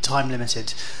to be time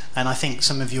limited. And I think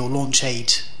some of your launch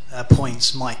aid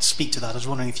points might speak to that. I was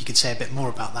wondering if you could say a bit more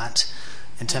about that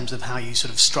in terms of how you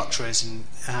sort of structure it and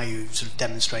how you sort of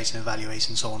demonstrate and evaluate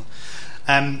and so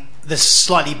on. The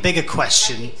slightly bigger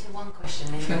question. I'll to one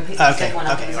question, and then pick the second one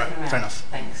up in the second round. Fair enough.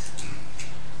 Thanks.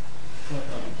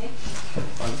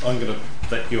 I'm going to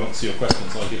let you answer your question,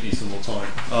 so I'll give you some more time.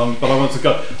 But I want to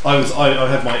go. I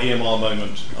had my EMR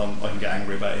moment. I can get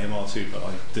angry about EMR too, but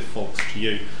I default to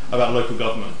you about local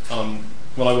government.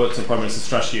 When I worked in the Prime Minister's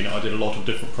Strategy Unit, I did a lot of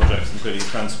different projects, including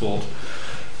transport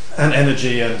and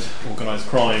energy and organised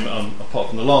crime. Apart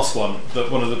from the last one, that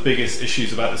one of the biggest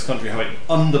issues about this country, how it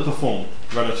underperformed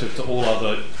relative to all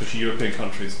other, especially European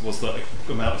countries, was the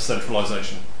amount of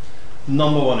centralisation.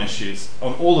 Number one issues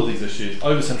on all of these issues: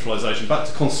 over centralisation, back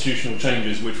to constitutional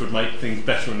changes which would make things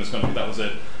better in this country. That was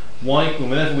it. Why,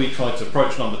 whenever we tried to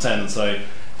approach number 10 and say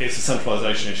it's a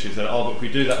centralisation issue, they said, but if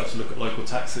we do that, we have to look at local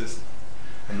taxes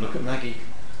and look at Maggie.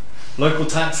 Local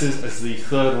taxes is the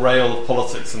third rail of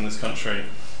politics in this country,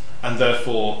 and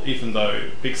therefore, even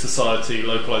though big society,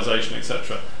 localisation,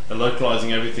 etc., they're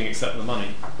localising everything except the money.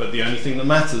 But the only thing that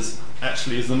matters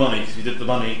actually is the money, because if you did the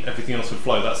money, everything else would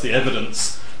flow. That's the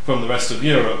evidence from the rest of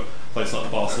Europe, places like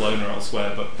Barcelona or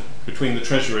elsewhere, but between the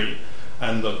Treasury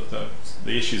and the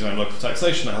issues around local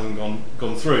taxation that hasn't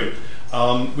gone through,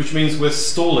 which means we're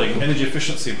stalling energy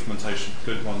efficiency implementation,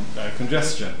 good one,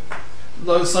 congestion.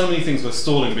 There's so many things we're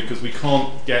stalling because we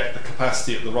can't get the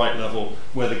capacity at the right level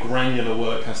where the granular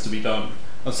work has to be done.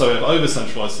 And so we have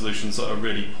over-centralised solutions that are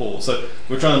really poor. So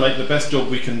we're trying to make the best job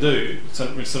we can do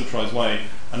in a centralised way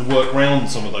and work around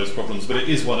some of those problems. But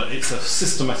it's a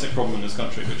systematic problem in this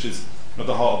country, which is at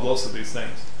the heart of lots of these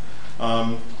things.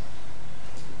 On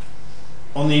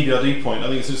the EBRD point, I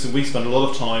think it's interesting. We spend a lot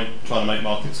of time trying to make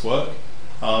markets work.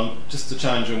 Just to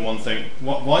challenge you on one thing,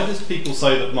 why does people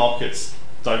say that markets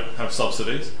don't have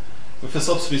subsidies? If a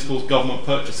subsidy is called government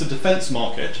purchase, the defence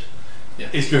market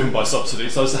is driven by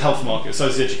subsidies, so is the health market, so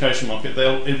is the education market. They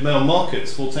are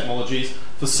markets for technologies,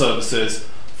 for services,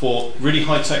 for really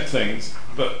high-tech things.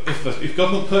 But if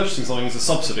government purchasing something is a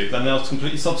subsidy, then they're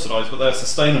completely subsidised, but they're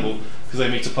sustainable because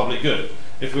they meet a public good.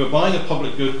 If we're buying a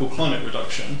public good called climate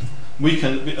reduction,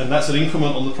 and that's an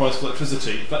increment on the price of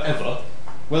electricity forever,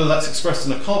 whether that's expressed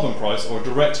in a carbon price or a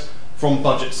direct from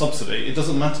budget subsidy, it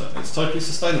doesn't matter. It's totally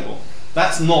sustainable.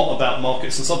 That's not about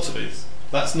markets and subsidies.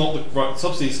 That's not the right.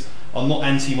 Subsidies are not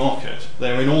anti-market.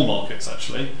 They're in all markets,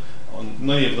 actually.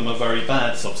 Many of them are very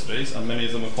bad subsidies, and many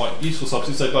of them are quite useful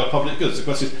subsidies. They buy public goods. The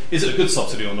question is it a good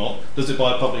subsidy or not? Does it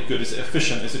buy a public good? Is it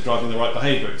efficient? Is it driving the right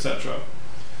behaviour, etc.?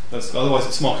 Otherwise,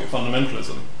 it's market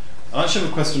fundamentalism. I actually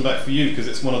have a question back for you, because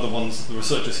it's one of the ones the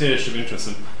researchers here should be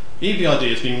interested in. EBRD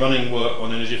has been running work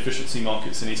on energy efficiency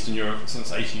markets in Eastern Europe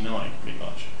since '89, pretty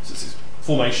much. Since its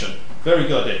formation. Very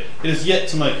good idea. It has yet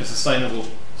to make a sustainable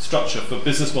structure for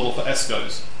business model for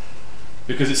ESCOs,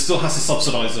 because it still has to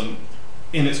subsidise them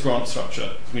in its grant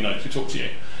structure, we talk to you.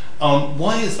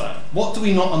 Why is that? What do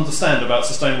we not understand about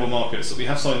sustainable markets? That we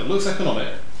have something that looks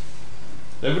economic,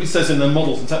 everybody says in their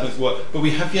models and techniques work, but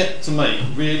we have yet to make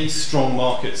really strong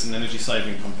markets in energy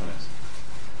saving companies.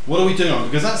 What are we doing on?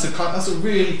 Because that's a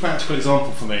really practical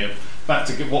example for me of back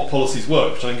to what policies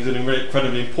work, which I think is an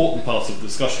incredibly important part of the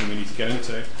discussion we need to get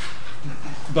into.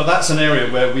 But that's an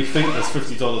area where we think there's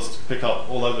 $50 to pick up,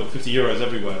 although there are €50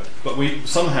 everywhere. But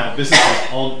somehow businesses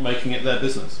aren't making it their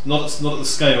business, not at the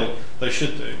scale they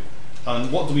should do.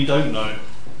 And what we don't know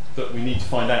that we need to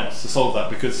find out to solve that,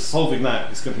 because solving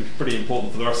that is going to be pretty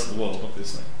important for the rest of the world,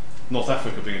 obviously. North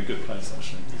Africa being a good place,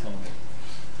 actually.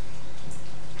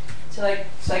 So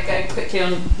I go quickly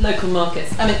on local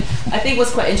markets. I mean, I think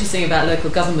what's quite interesting about local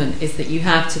government is that you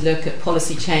have to look at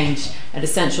policy change and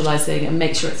decentralising and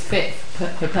make sure it's fit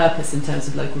for purpose in terms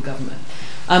of local government.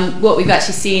 What we've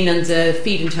actually seen under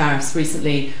feed-in tariffs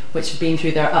recently, which have been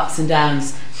through their ups and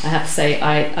downs, I have to say,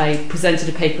 I presented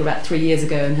a paper about 3 years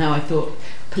ago on how I thought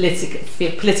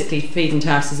politically feed-in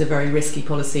tariffs is a very risky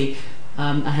policy.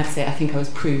 I have to say, I think I was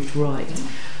proved right.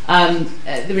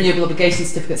 The renewable obligation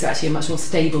certificates are actually a much more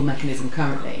stable mechanism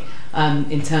currently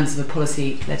in terms of a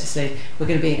policy legislation. I'm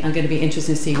going to be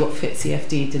interested to see what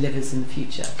FIT-CFD delivers in the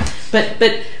future. But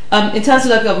in terms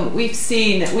of local government,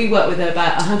 we work with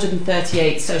about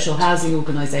 138 social housing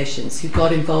organisations who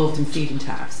got involved in feed-in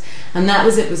tariffs. And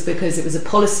it was because it was a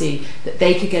policy that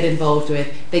they could get involved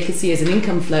with, they could see as an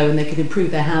income flow, and they could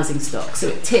improve their housing stock. So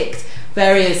it ticked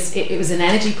it was an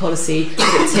energy policy, but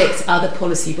it ticked other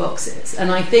policy boxes. And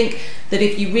I think that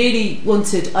if you really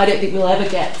wanted, I don't think we'll ever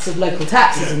get sort of local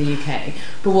taxes in the UK,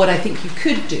 but what I think you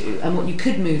could do and what you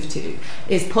could move to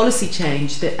is policy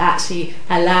change that actually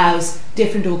allows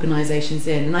different organisations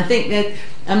in. And I think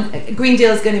that Green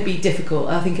Deal is going to be difficult.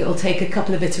 I think it will take a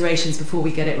couple of iterations before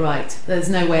we get it right. There's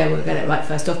no way I will get it right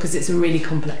first off, because it's a really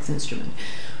complex instrument.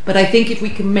 But I think if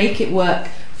we can make it work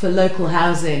for local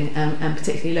housing and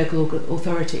particularly local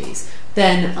authorities,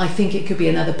 then I think it could be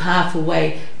another powerful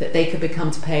way that they could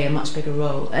become to play a much bigger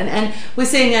role. And we're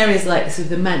seeing areas like sort of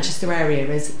the Manchester area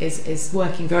is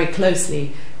working very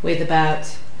closely with about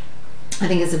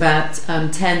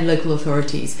 10 local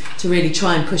authorities to really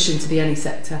try and push into the energy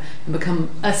sector and become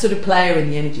a sort of player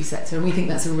in the energy sector. And we think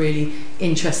that's a really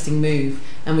interesting move.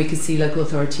 And we can see local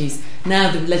authorities,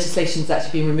 now the legislation's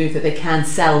actually been removed that they can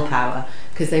sell power,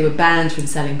 because they were banned from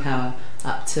selling power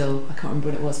up till, I can't remember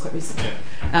when it was, quite recently.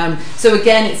 So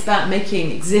again, it's about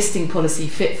making existing policy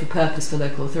fit for purpose for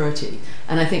local authority.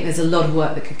 And I think there's a lot of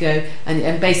work that could go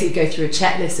and basically go through a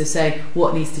checklist of saying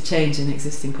what needs to change in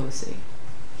existing policy.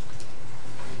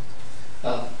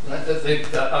 I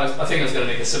think I was going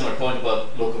to make a similar point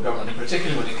about local government, in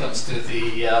particular when it comes to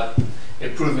the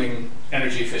improving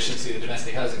energy efficiency of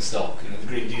domestic housing stock, the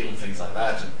Green Deal and things like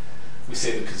that. And we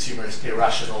say the consumer is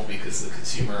irrational because the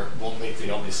consumer won't make the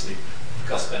obviously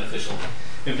cost-beneficial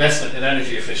investment in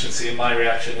energy efficiency. And my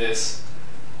reaction is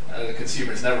the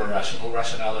consumer is never rational.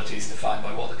 Rationality is defined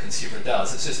by what the consumer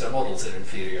does. It's just our models that are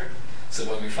inferior. So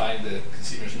when we find the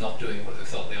consumers not doing what they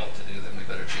thought they ought to do, then we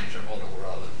better change our model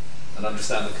rather and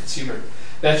understand the consumer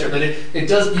better. But it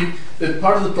does.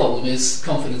 Part of the problem is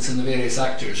confidence in the various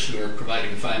actors who are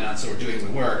providing finance or doing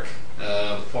the work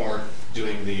or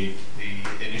doing the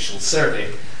initial survey.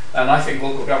 And I think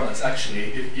local governments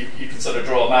actually, you can sort of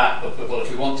draw a map of, well, if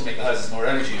we want to make the houses more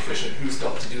energy efficient, who's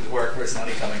got to do the work, where's the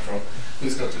money coming from,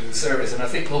 who's got to do the surveys. And I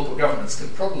think local governments can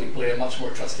probably play a much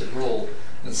more trusted role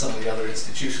than some of the other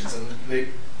institutions, and they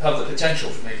have the potential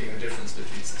for making a difference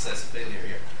between success and failure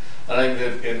here. And I think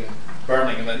that in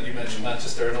Birmingham, you mentioned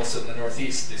Manchester, and also in the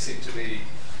northeast, they seem to be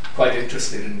quite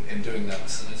interested in doing that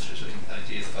with some interesting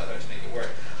ideas about how to make it work.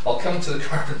 I'll come to the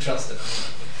carbon trust in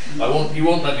a moment. You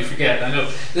won't let me forget. I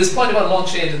know this point about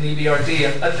launch aid and the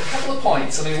EBRD. A couple of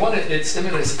points. I mean, one, it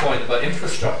stimulates the point about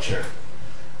infrastructure.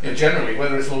 Generally,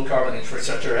 whether it's low carbon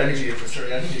infrastructure, energy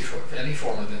infrastructure, any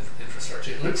form of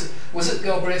infrastructure. Was it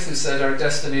Galbraith who said our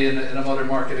destiny in a modern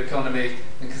market economy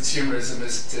and consumerism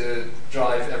is to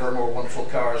drive ever more wonderful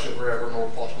cars over ever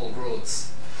more potholed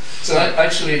roads? So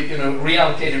actually,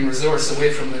 reallocating resource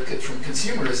away from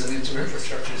consumerism into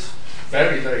infrastructure is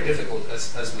very, very difficult,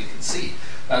 as we can see.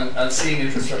 And seeing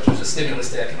infrastructure as a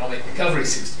stimulus to economic recovery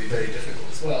seems to be very difficult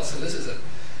as well. So this is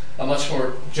a much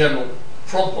more general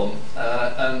problem,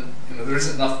 and there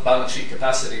isn't enough balance sheet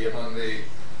capacity among the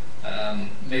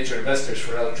major investors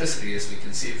for electricity, as we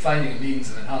can see. Finding a means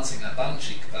of enhancing that balance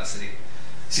sheet capacity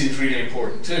seems really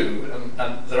important too.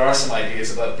 And there are some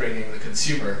ideas about bringing the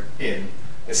consumer in,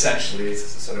 essentially,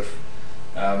 sort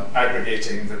of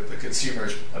aggregating the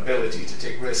consumer's ability to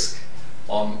take risk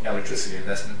on electricity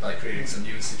investment by creating some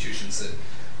new institutions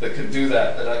that can do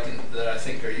that I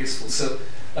think are useful. So,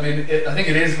 I mean, I think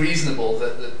it is reasonable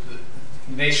that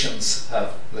nations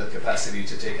have the capacity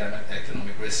to take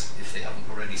economic risk if they haven't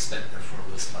already spent their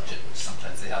frivolous budget, which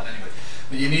sometimes they have anyway.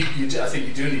 But I think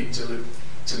you do need to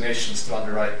to nations to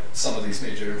underwrite some of these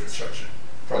major infrastructure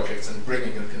projects and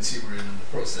bringing a consumer in the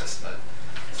process, but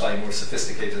slightly more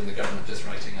sophisticated than the government just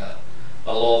writing a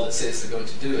law that says they're going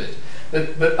to do it.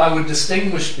 But I would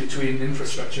distinguish between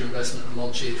infrastructure investment and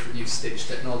launch aid for new stage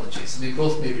technologies. I mean,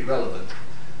 both may be relevant,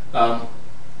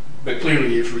 but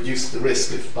clearly you've reduced the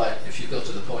risk if you got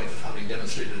to the point of having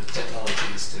demonstrated the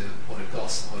technology as to what it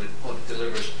costs and what it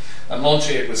delivers. And launch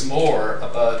aid was more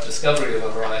about discovery of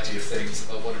a variety of things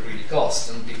about what it really costs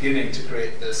and beginning to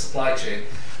create the supply chain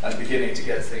and beginning to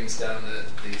get things down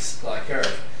the supply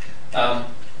curve.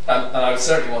 And I would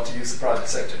certainly want to use the private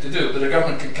sector to do it, but the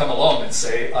government can come along and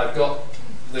say, I've got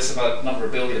this number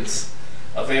of billions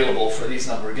available for these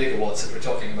number of gigawatts if we're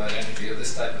talking about energy of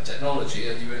this type of technology,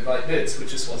 and you invite bids,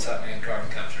 which is what's happening in carbon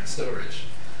capture and storage.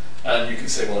 And you can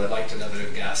say, well, I'd like to have it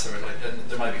in gas, or and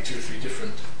there might be 2 or 3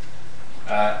 different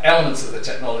elements of the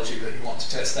technology that you want to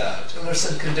test out. And there's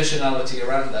some conditionality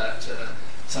around that,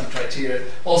 some criteria.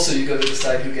 Also, you've got to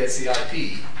decide who gets the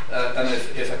IP. And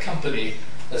if a company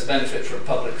has benefit from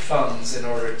public funds in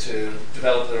order to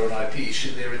develop their own IP,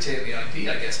 should they retain the IP?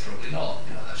 I guess probably not.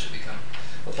 That should become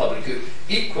a public good.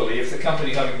 Equally, if the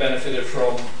company having benefited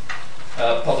from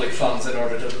public funds in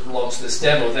order to launch this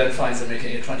demo then finds they're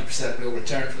making a 20% real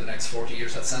return for the next 40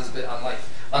 years, that sounds a bit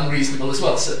unreasonable as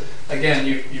well. So again,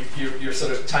 you're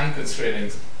sort of time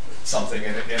constraining something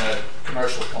in a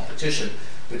commercial competition,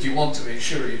 but you want to make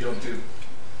sure you don't do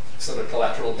sort of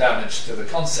collateral damage to the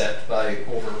concept by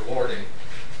over-rewarding.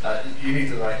 You need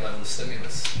the right level of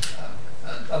stimulus.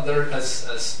 And there,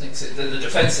 as Nick said, the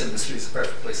defence industry is the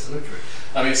perfect place to look for it.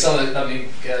 I mean,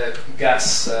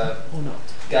 gas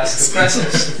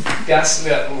compressors,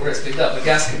 where it's picked up, the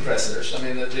gas compressors. I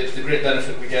mean, the great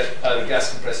benefit we get out of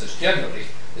gas compressors generally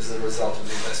is the result of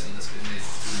the investment that's been made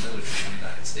through the military in the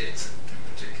United States, in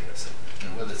particular. So,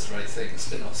 whether it's the right thing, the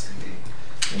spin-offs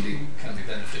can be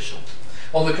beneficial.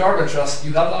 On the carbon trust,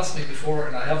 you have asked me before,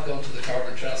 and I have gone to the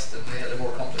carbon trust, and they had a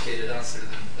more complicated answer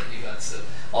than you had, so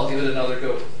I'll give it another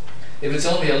go. If it's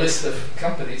only a list of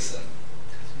companies, then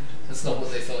that's not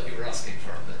what they thought you were asking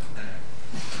for, but anyway.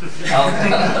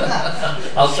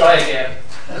 I'll try again.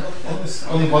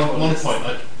 Only one point.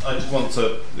 I just want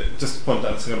to point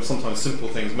out sometimes simple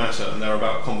things matter, and they're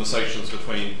about conversations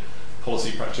between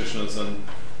policy practitioners and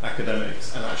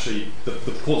academics, and actually the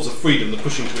ports of freedom, the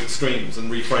pushing to extremes and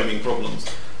reframing problems.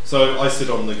 So I sit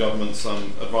on the government's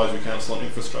advisory council on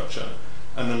infrastructure,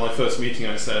 and then my first meeting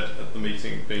I said, at the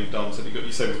meeting being done, said,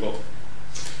 you say we've got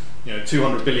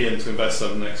 200 billion to invest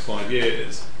over the next 5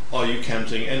 years. Are you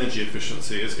counting energy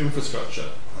efficiency as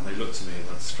infrastructure? And they looked at me and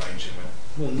that's strange. And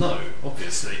went, well, no,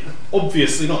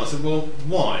 obviously not. I said, well,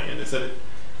 why? And they said,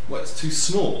 well, it's too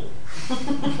small.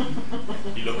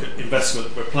 You look at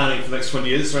investment we're planning for the next 20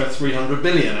 years, it's around 300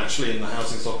 billion actually in the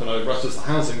housing stock and over us as the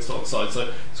housing stock side,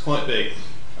 so it's quite big.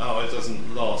 Oh, it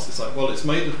doesn't last. It's like, well, it's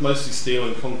made of mostly steel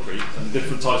and concrete and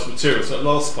different types of materials, so it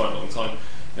lasts quite a long time.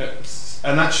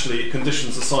 And actually it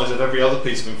conditions the size of every other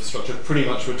piece of infrastructure pretty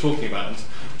much we're talking about, and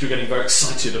you're getting very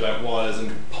excited about wires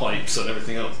and pipes and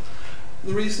everything else.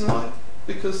 The reason why?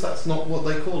 Because that's not what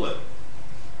they call it.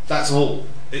 That's all.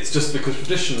 It's just because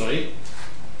traditionally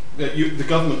the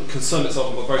government concerned itself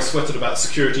and got very sweated about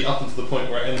security up until the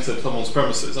point where it entered someone's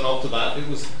premises, and after that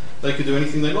they could do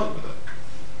anything they liked with it.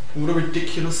 And what a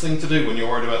ridiculous thing to do when you're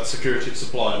worried about security of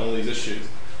supply and all these issues,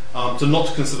 to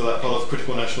not consider that part of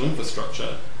critical national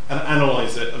infrastructure and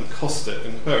analyse it and cost it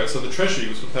and compare it. So the Treasury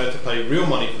was prepared to pay real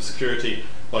money for security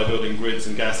by building grids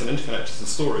and gas and interconnectors and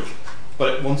storage,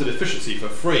 but it wanted efficiency for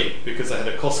free because they had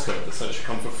a cost curve that said it should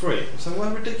come for free. I'm saying,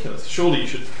 well, ridiculous. Surely you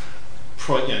should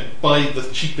buy the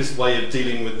cheapest way of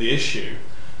dealing with the issue,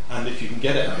 and if you can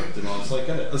get it out of demand, so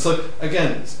get it. And so,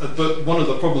 again, but one of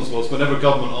the problems was whenever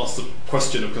government asked the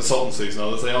question of consultancies and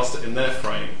others, they asked it in their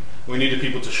frame. We needed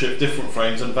people to shift different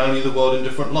frames and value the world in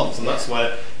different lumps, and that's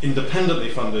where independently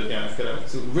funded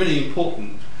academics is really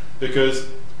important, because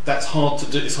that's hard to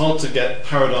do. It's hard to get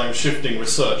paradigm shifting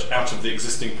research out of the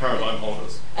existing paradigm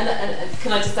holders. And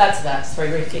can I just add to that, just very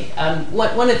briefly?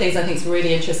 One of the things I think is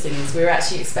really interesting is we're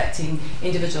actually expecting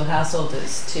individual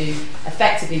householders to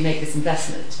effectively make this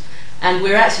investment, and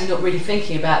we're actually not really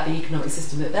thinking about the economic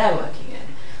system that they're working in.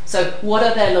 So what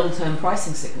are their long-term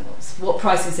pricing signals? What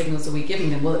pricing signals are we giving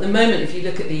them? Well, at the moment, if you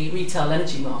look at the retail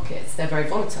energy markets, they're very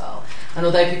volatile. And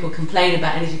although people complain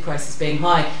about energy prices being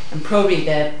high, and probably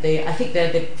I think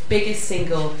they're the biggest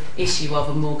single issue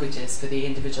of mortgages for the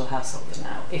individual householder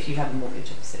now, if you have a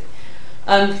mortgage, obviously.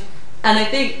 And I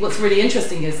think what's really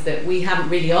interesting is that we haven't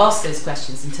really asked those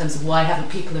questions in terms of why haven't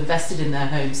people invested in their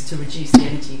homes to reduce the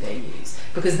energy they use,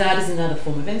 because that is another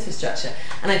form of infrastructure.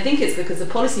 And I think it's because the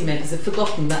policymakers have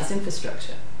forgotten that's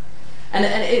infrastructure. And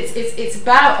it's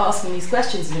about asking these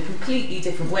questions in a completely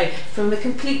different way, from a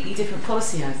completely different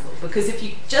policy angle. Because if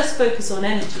you just focus on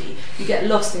energy, you get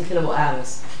lost in kilowatt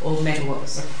hours or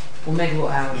megawatts or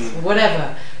megawatt hours or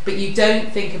whatever, but you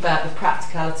don't think about the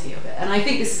practicality of it. And I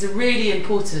think this is a really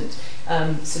important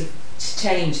sort of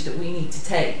change that we need to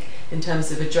take in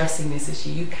terms of addressing this issue.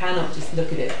 You cannot just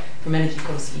look at it from energy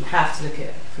policy, you have to look at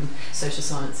it from social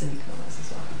science and economics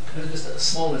as well. Just a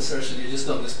small insertion, you just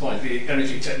on this point, the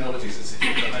Energy Technologies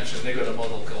Institute I mentioned, they've got a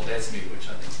model called ESME, which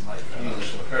I think you might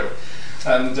have heard of.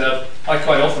 And I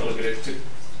quite often look at it to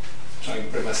try and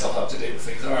bring myself up to date with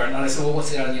things. And I said, well,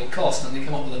 what's the annual cost? And they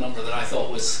come up with a number that I thought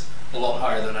was a lot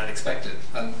higher than I'd expected.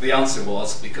 And the answer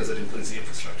was because it includes the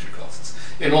infrastructure costs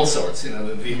in all sorts, the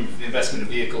investment in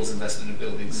vehicles, investment in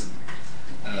buildings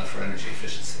for energy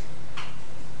efficiency.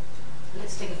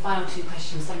 Let's take a final two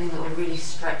questions, something that will really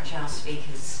stretch our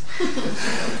speakers.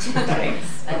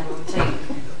 Thanks. And we'll take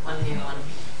one here, one.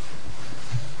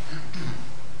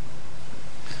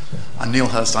 I'm Neil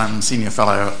Hirst, I'm Senior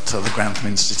Fellow at the Grantham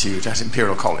Institute at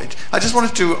Imperial College. I just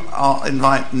wanted to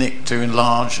invite Nick to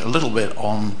enlarge a little bit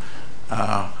on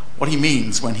what he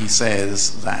means when he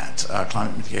says that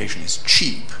climate mitigation is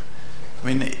cheap. I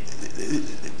mean,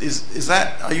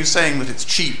 are you saying that it's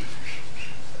cheap,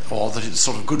 or that it's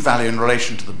sort of good value in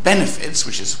relation to the benefits,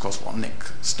 which is of course what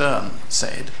Nick Stern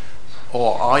said,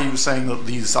 or are you saying that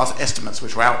these estimates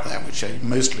which are out there, which are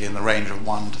mostly in the range of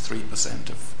 1 to 3%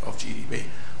 of GDP,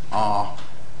 are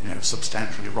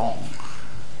substantially wrong?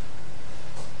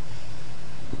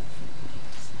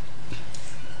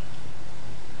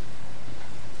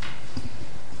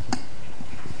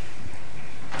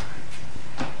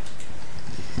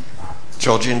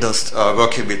 Georgian does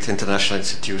working with international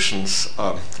institutions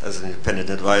as an independent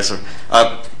advisor.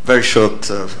 Very short,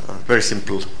 very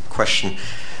simple question.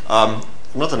 I'm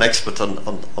not an expert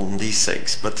on these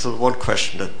things, but one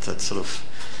question that sort of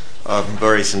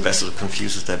worries investors or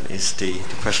confuses them is the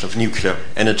question of nuclear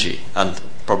energy, and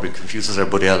probably confuses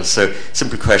everybody else. So,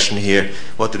 simple question here: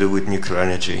 what to do with nuclear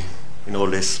energy in all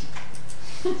this?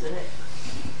 As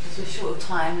we're short of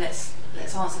time, let's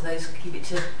answer those. Keep it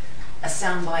to a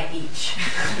soundbite each.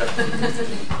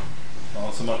 I'll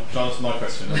answer my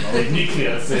question, and I'll leave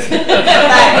nuclear.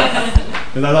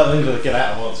 And I need to get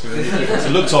out of what's with nuclear. So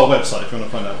look to our website if you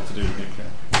want to find out what to do with nuclear.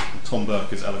 Tom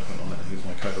Burke is eloquent on it. He's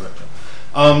my co-director.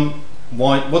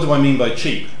 What do I mean by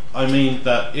cheap? I mean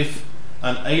that if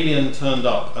an alien turned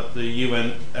up at the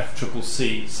UN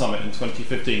FCCC summit in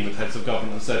 2015 with heads of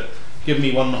government and said, give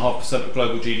me 1.5% of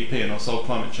global GDP and I'll solve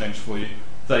climate change for you,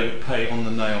 they would pay on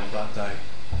the nail that day.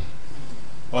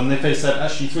 And if they said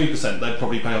actually 3%, they'd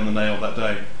probably pay on the nail that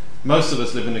day. Most of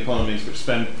us live in economies which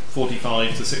spend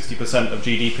 45 to 60% of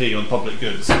GDP on public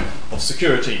goods, of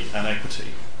security and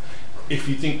equity. If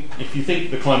you think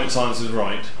the climate science is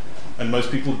right, and most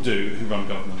people do who run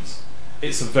governments,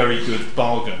 it's a very good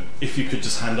bargain if you could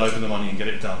just hand over the money and get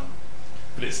it done.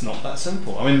 But it's not that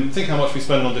simple. I mean, think how much we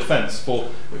spend on defence for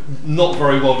not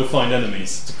very well-defined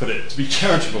enemies, to be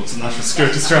charitable to the national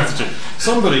security strategy.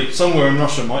 Somebody somewhere in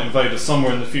Russia might invade us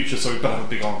somewhere in the future, so we better have a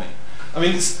big army. I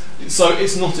mean, it's not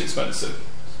expensive.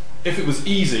 If it was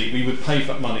easy, we would pay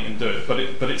for that money and do it, but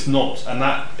it's not. And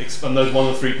those 1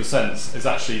 or 3% is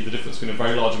actually the difference between a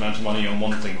very large amount of money on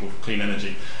one thing called clean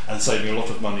energy and saving a lot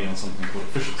of money on something called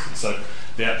efficiency. So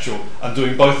and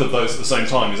doing both of those at the same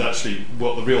time is actually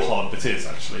what the real hard bit is,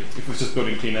 actually. If it was just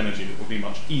building clean energy, it would be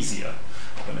much easier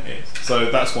than it is.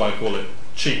 So that's why I call it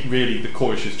cheap. Really, the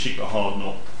core issue is cheap but hard,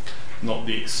 not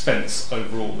the expense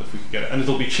overall, if we could get it. And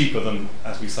it'll be cheaper than,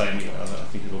 as we say anyway, I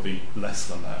think it'll be less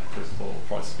than that, because the oil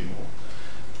price will be more.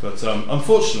 But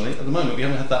unfortunately, at the moment, we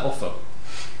haven't had that offer.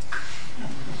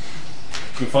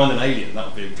 If we find an alien, that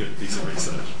would be a good piece of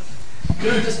research.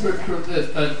 Just I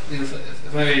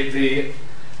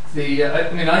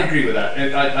agree with that.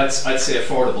 I'd say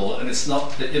affordable, and it's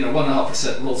not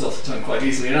 1.5% rolls off the tongue quite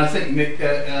easily. And I think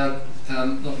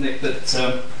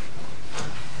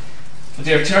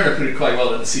Dave Turner put it quite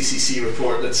well in the CCC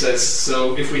report that says,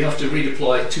 so if we have to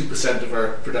redeploy 2% of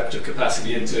our productive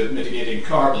capacity into mitigating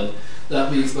carbon, that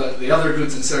means that the other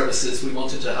goods and services we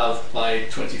wanted to have by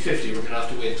 2050, we're going to have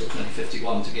to wait until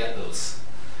 2051 to get those.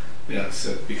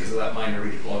 So because of that minor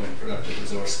redeployment of productive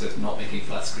resource that's not making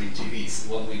flat screen TVs,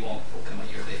 the one we want will come a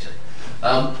year later.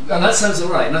 And that sounds all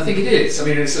right, and I think it is. I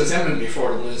mean, it's eminently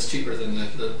affordable and it's cheaper than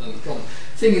the problem.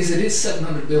 The thing is, it is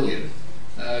 700 billion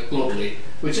globally,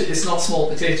 which is not small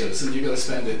potatoes, and you've got to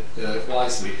spend it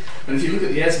wisely. And if you look at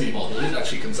the ESME model, it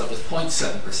actually comes up with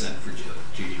 0.7% for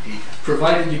GDP,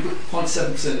 provided you put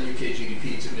 0.7% of UK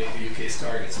GDP to make the UK's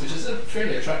targets, which is a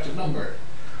fairly attractive number.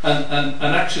 And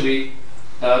actually,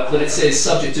 but it says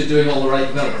subject to doing all the right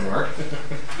development work.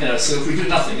 So if we do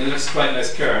nothing, and there's quite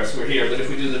nice curves, we're here, but if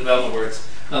we do the development works,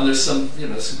 and there's some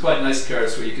quite nice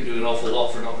curves where you can do an awful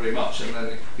lot for not very much, and then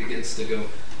it begins to go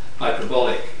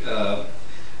hyperbolic.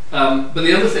 But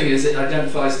the other thing is it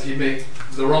identifies if you make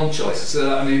the wrong choices.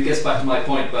 It gets back to my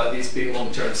point about these being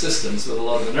long-term systems with a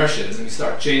lot of inertia, and you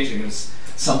start changing them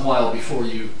some while before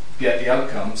you get the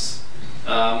outcomes.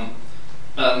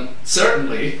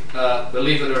 Certainly,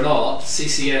 believe it or not,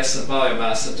 CCS and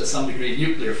biomass and to some degree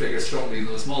nuclear figure strongly in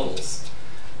those models.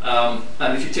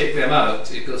 And if you take them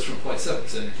out, it goes from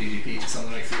 0.7% of GDP to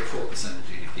something like 3 or 4% of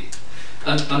GDP.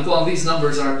 And while these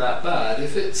numbers aren't that bad,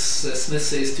 if it's, Smith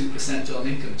says 2% on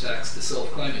income tax to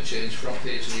solve climate change, front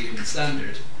page of the Evening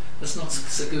Standard, that's not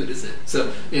so good, is it?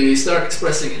 So you start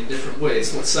expressing it in different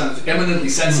ways. What sounds eminently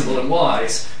sensible and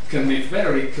wise can be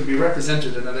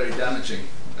represented in a very damaging,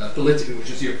 politically,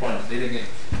 which is your point at the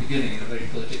beginning, in a very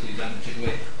politically damaging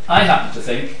way. I happen to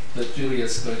think that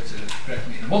Julia's going to correct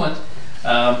me in a moment,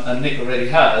 and Nick already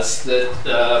has,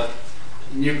 that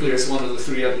nuclear is one of the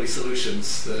 3 ugly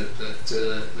solutions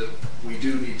that we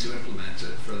do need to implement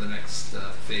for the next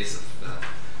phase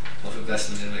of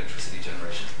investment in electricity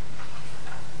generation.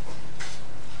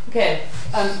 Okay,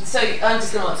 so I'm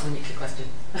just going to answer the nuclear question.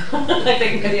 I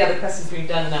think the other questions we've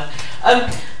done enough.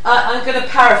 I'm going to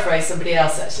paraphrase somebody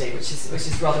else actually, which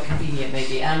is rather convenient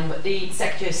maybe. The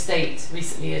Secretary of State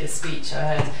recently at a speech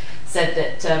I heard said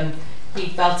that he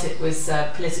felt it was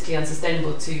politically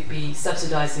unsustainable to be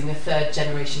subsidising a 3rd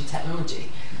generation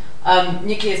technology.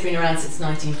 Nuclear has been around since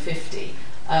 1950.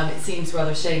 It seems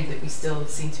rather a shame that we still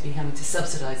seem to be having to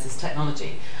subsidise this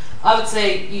technology. I would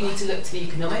say you need to look to the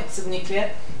economics of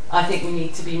nuclear. I think we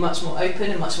need to be much more open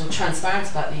and much more transparent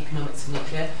about the economics of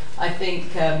nuclear. I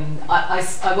think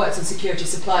I worked on security of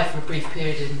supply for a brief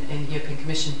period in the European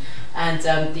Commission, and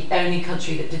the only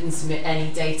country that didn't submit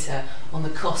any data on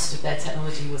the cost of their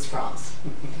technology was France.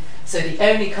 So the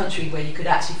only country where you could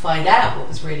actually find out what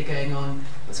was really going on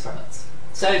was France.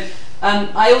 So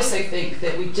I also think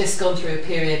that we've just gone through a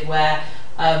period where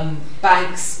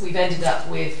banks, we've ended up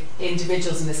with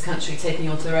individuals in this country taking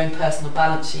onto their own personal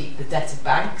balance sheet the debt of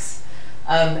banks,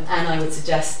 and I would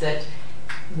suggest that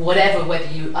whether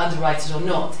you underwrite it or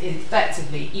not,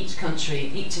 effectively each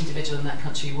country, each individual in that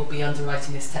country will be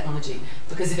underwriting this technology,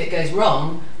 because if it goes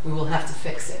wrong, we will have to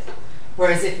fix it.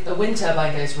 Whereas if a wind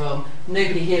turbine goes wrong,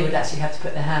 nobody here would actually have to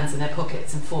put their hands in their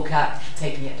pockets and fork out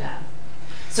taking it down.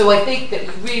 So I think that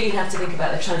we really have to think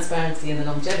about the transparency and the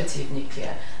longevity of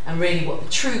nuclear, and really what the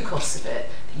true costs of it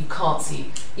that you can't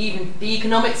see. Even the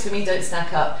economics for me don't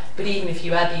stack up, but even if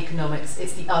you add the economics,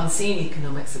 it's the unseen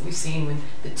economics that we've seen with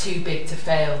the too big to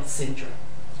fail syndrome.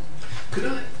 Do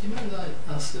you mind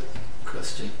I ask a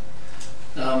question?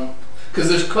 Because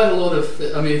there's quite a lot of,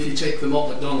 if you take the Mott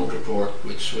MacDonald report,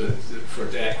 which for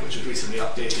DEC, which was recently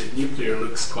updated, nuclear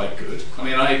looks quite good.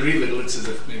 I agree that it looks as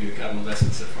if maybe the capital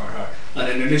investments are far higher, and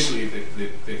then initially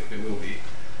they will be.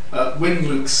 Wind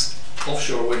looks,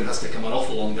 offshore wind has to come an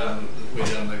awful long way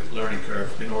down the learning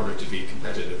curve in order to be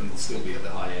competitive, and will still be at the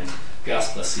high end.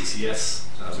 Gas plus CCS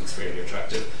looks fairly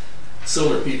attractive.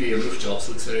 Solar PV and rooftops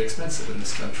looks very expensive in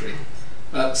this country.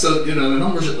 So the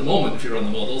numbers at the moment, if you run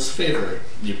the models, favour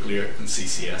nuclear and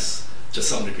CCS to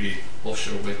some degree,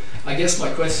 offshore wind. I guess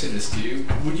my question is to you: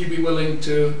 would you be willing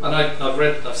to? And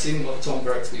I've seen what Tom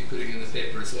Burke's been putting in the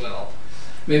paper as well.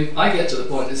 I get to the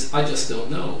point is I just don't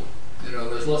know.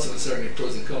 There's lots of uncertainty,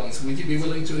 pros and cons. Would you be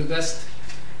willing to invest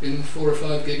in 4 or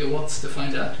 5 gigawatts to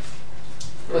find out?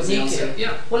 What, nuclear?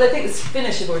 Yeah. Well, I think the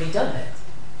Finnish have already done it.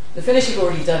 The Finnish have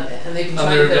already done it, and they've been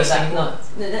trying to build that plant.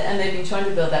 And they've been trying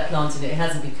to build that plant, and it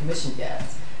hasn't been commissioned yet.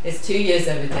 It's 2 years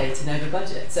over date and over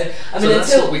budget. So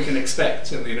that's what we can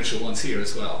expect in the initial ones here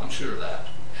as well. I'm sure of that.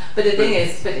 But the thing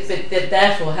is,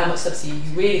 therefore, how much subsidy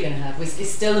you're really going to have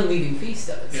is still a moving feast,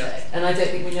 I would say. And I don't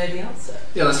think we know the answer.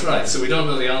 Yeah, that's right. So we don't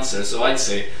know the answer. So I'd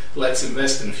say let's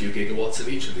invest in a few gigawatts of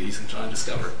each of these and try and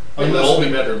discover. We'll all be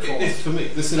better informed. For me,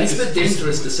 it's a bit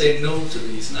dangerous to say no to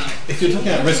these now. If you're talking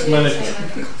about risk management,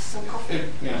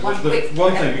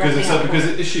 one thing,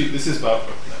 this is about.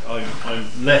 I'm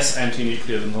less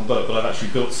anti-nuclear than Tom Burke, but I've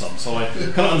actually built some, so I kind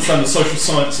of understand the social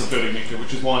science of building nuclear,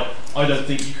 which is why I don't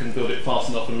think you can build it fast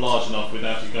enough and large enough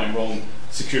without it going wrong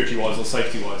security-wise or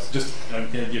safety-wise. Just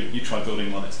you try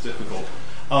building one; it's difficult.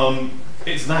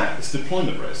 It's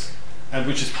deployment risk, and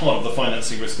which is part of the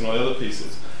financing risk and all the other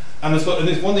pieces. And it's one of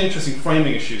the interesting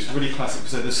framing issues, really classic.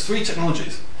 So there's 3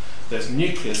 technologies. There's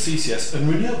nuclear, CCS, and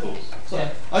renewables.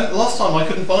 So last time I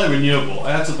couldn't buy renewable.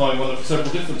 I had to buy one of several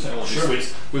different technology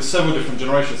suites with several different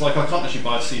generations. Like I can't actually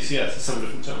buy CCS, there's several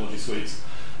different technology suites.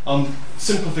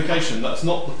 Simplification, that's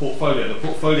not the portfolio. The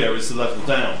portfolio is the level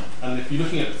down. And if you're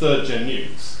looking at third-gen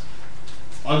nukes,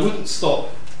 I wouldn't stop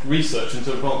research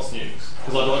into advanced nukes,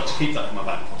 because I'd like to keep that in my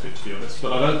back pocket, to be honest.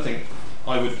 But I don't think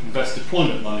I would invest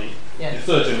deployment money in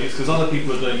third-gen nukes, because other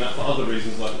people are doing that for other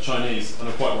reasons, like the Chinese, and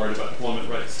are quite worried about deployment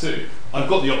rates too. I've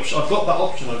got the option. I've got that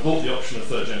option. I've bought the option of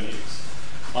third-gen nukes.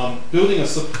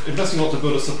 Investing a lot to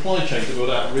build a supply chain to build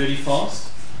out really fast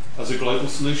as a global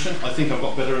solution, I think I've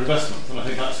got better investment, and I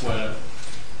think that's where,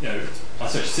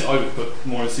 I would put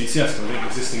more in CCS, because I think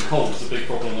existing coal is a big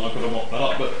problem, and I've got to mop that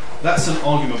up. But that's an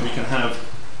argument we can have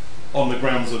on the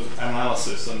grounds of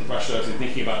analysis and rationality,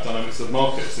 thinking about dynamics of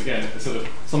markets. Again,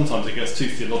 sometimes it gets too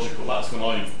theological. That's when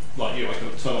I kind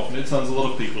of turn off, and it turns a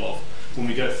lot of people off when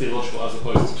we get theological as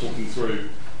opposed to talking through,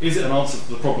 is it an answer to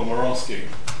the problem we're asking?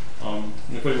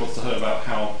 If anybody wants to hear about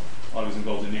how I was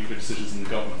involved in nuclear decisions in the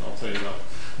government, I'll tell you about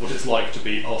what it's like to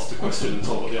be asked a question and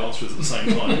told what the answer is at the same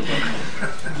time.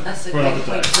 That's a great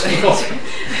point.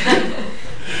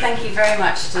 Thank you very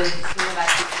much to